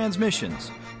episode of Transmissions.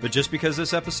 But just because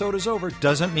this episode is over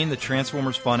doesn't mean the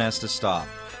Transformers fun has to stop.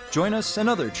 Join us and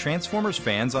other Transformers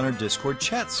fans on our Discord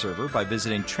chat server by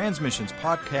visiting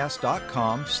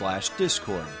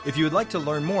transmissionspodcast.com/Discord. If you would like to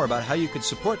learn more about how you could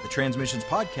support the Transmissions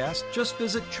Podcast, just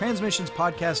visit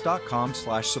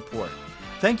transmissionspodcast.com/support.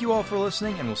 Thank you all for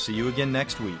listening, and we'll see you again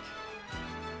next week.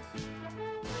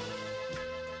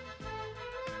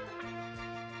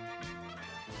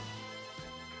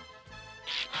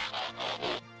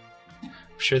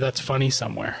 sure that's funny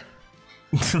somewhere.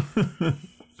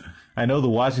 I know the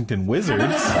Washington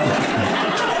Wizards.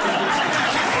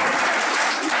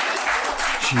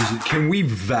 Jesus, can we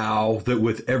vow that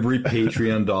with every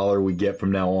Patreon dollar we get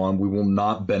from now on, we will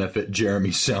not benefit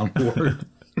Jeremy's soundboard?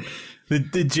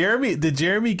 Did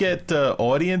Jeremy get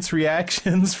audience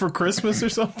reactions for Christmas or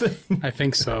something? I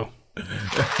think so. You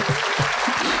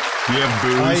have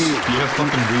booze? You have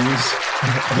fucking booze?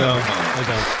 No, I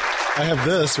don't. I have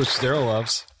this, which Daryl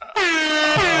loves.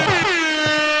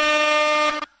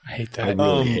 I hate that. I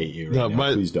really hate you right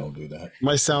now. Please don't do that.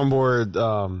 My soundboard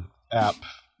app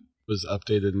was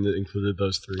updated and it included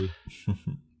those three.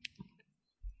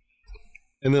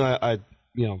 And then I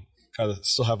kind of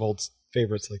still have old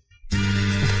favorites like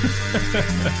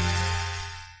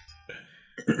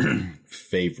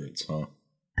favorites, huh?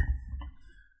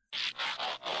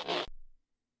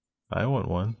 I want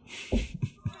one.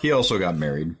 He also got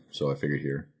married, so I figured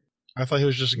here. I thought he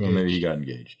was just engaged. Well, maybe he got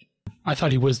engaged. I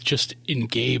thought he was just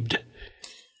engaged.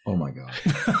 Oh my god.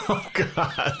 Oh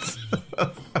god.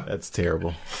 That's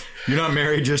terrible. You're not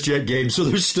married just yet, Gabe, so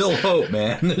there's still hope,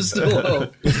 man. There's still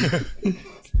hope.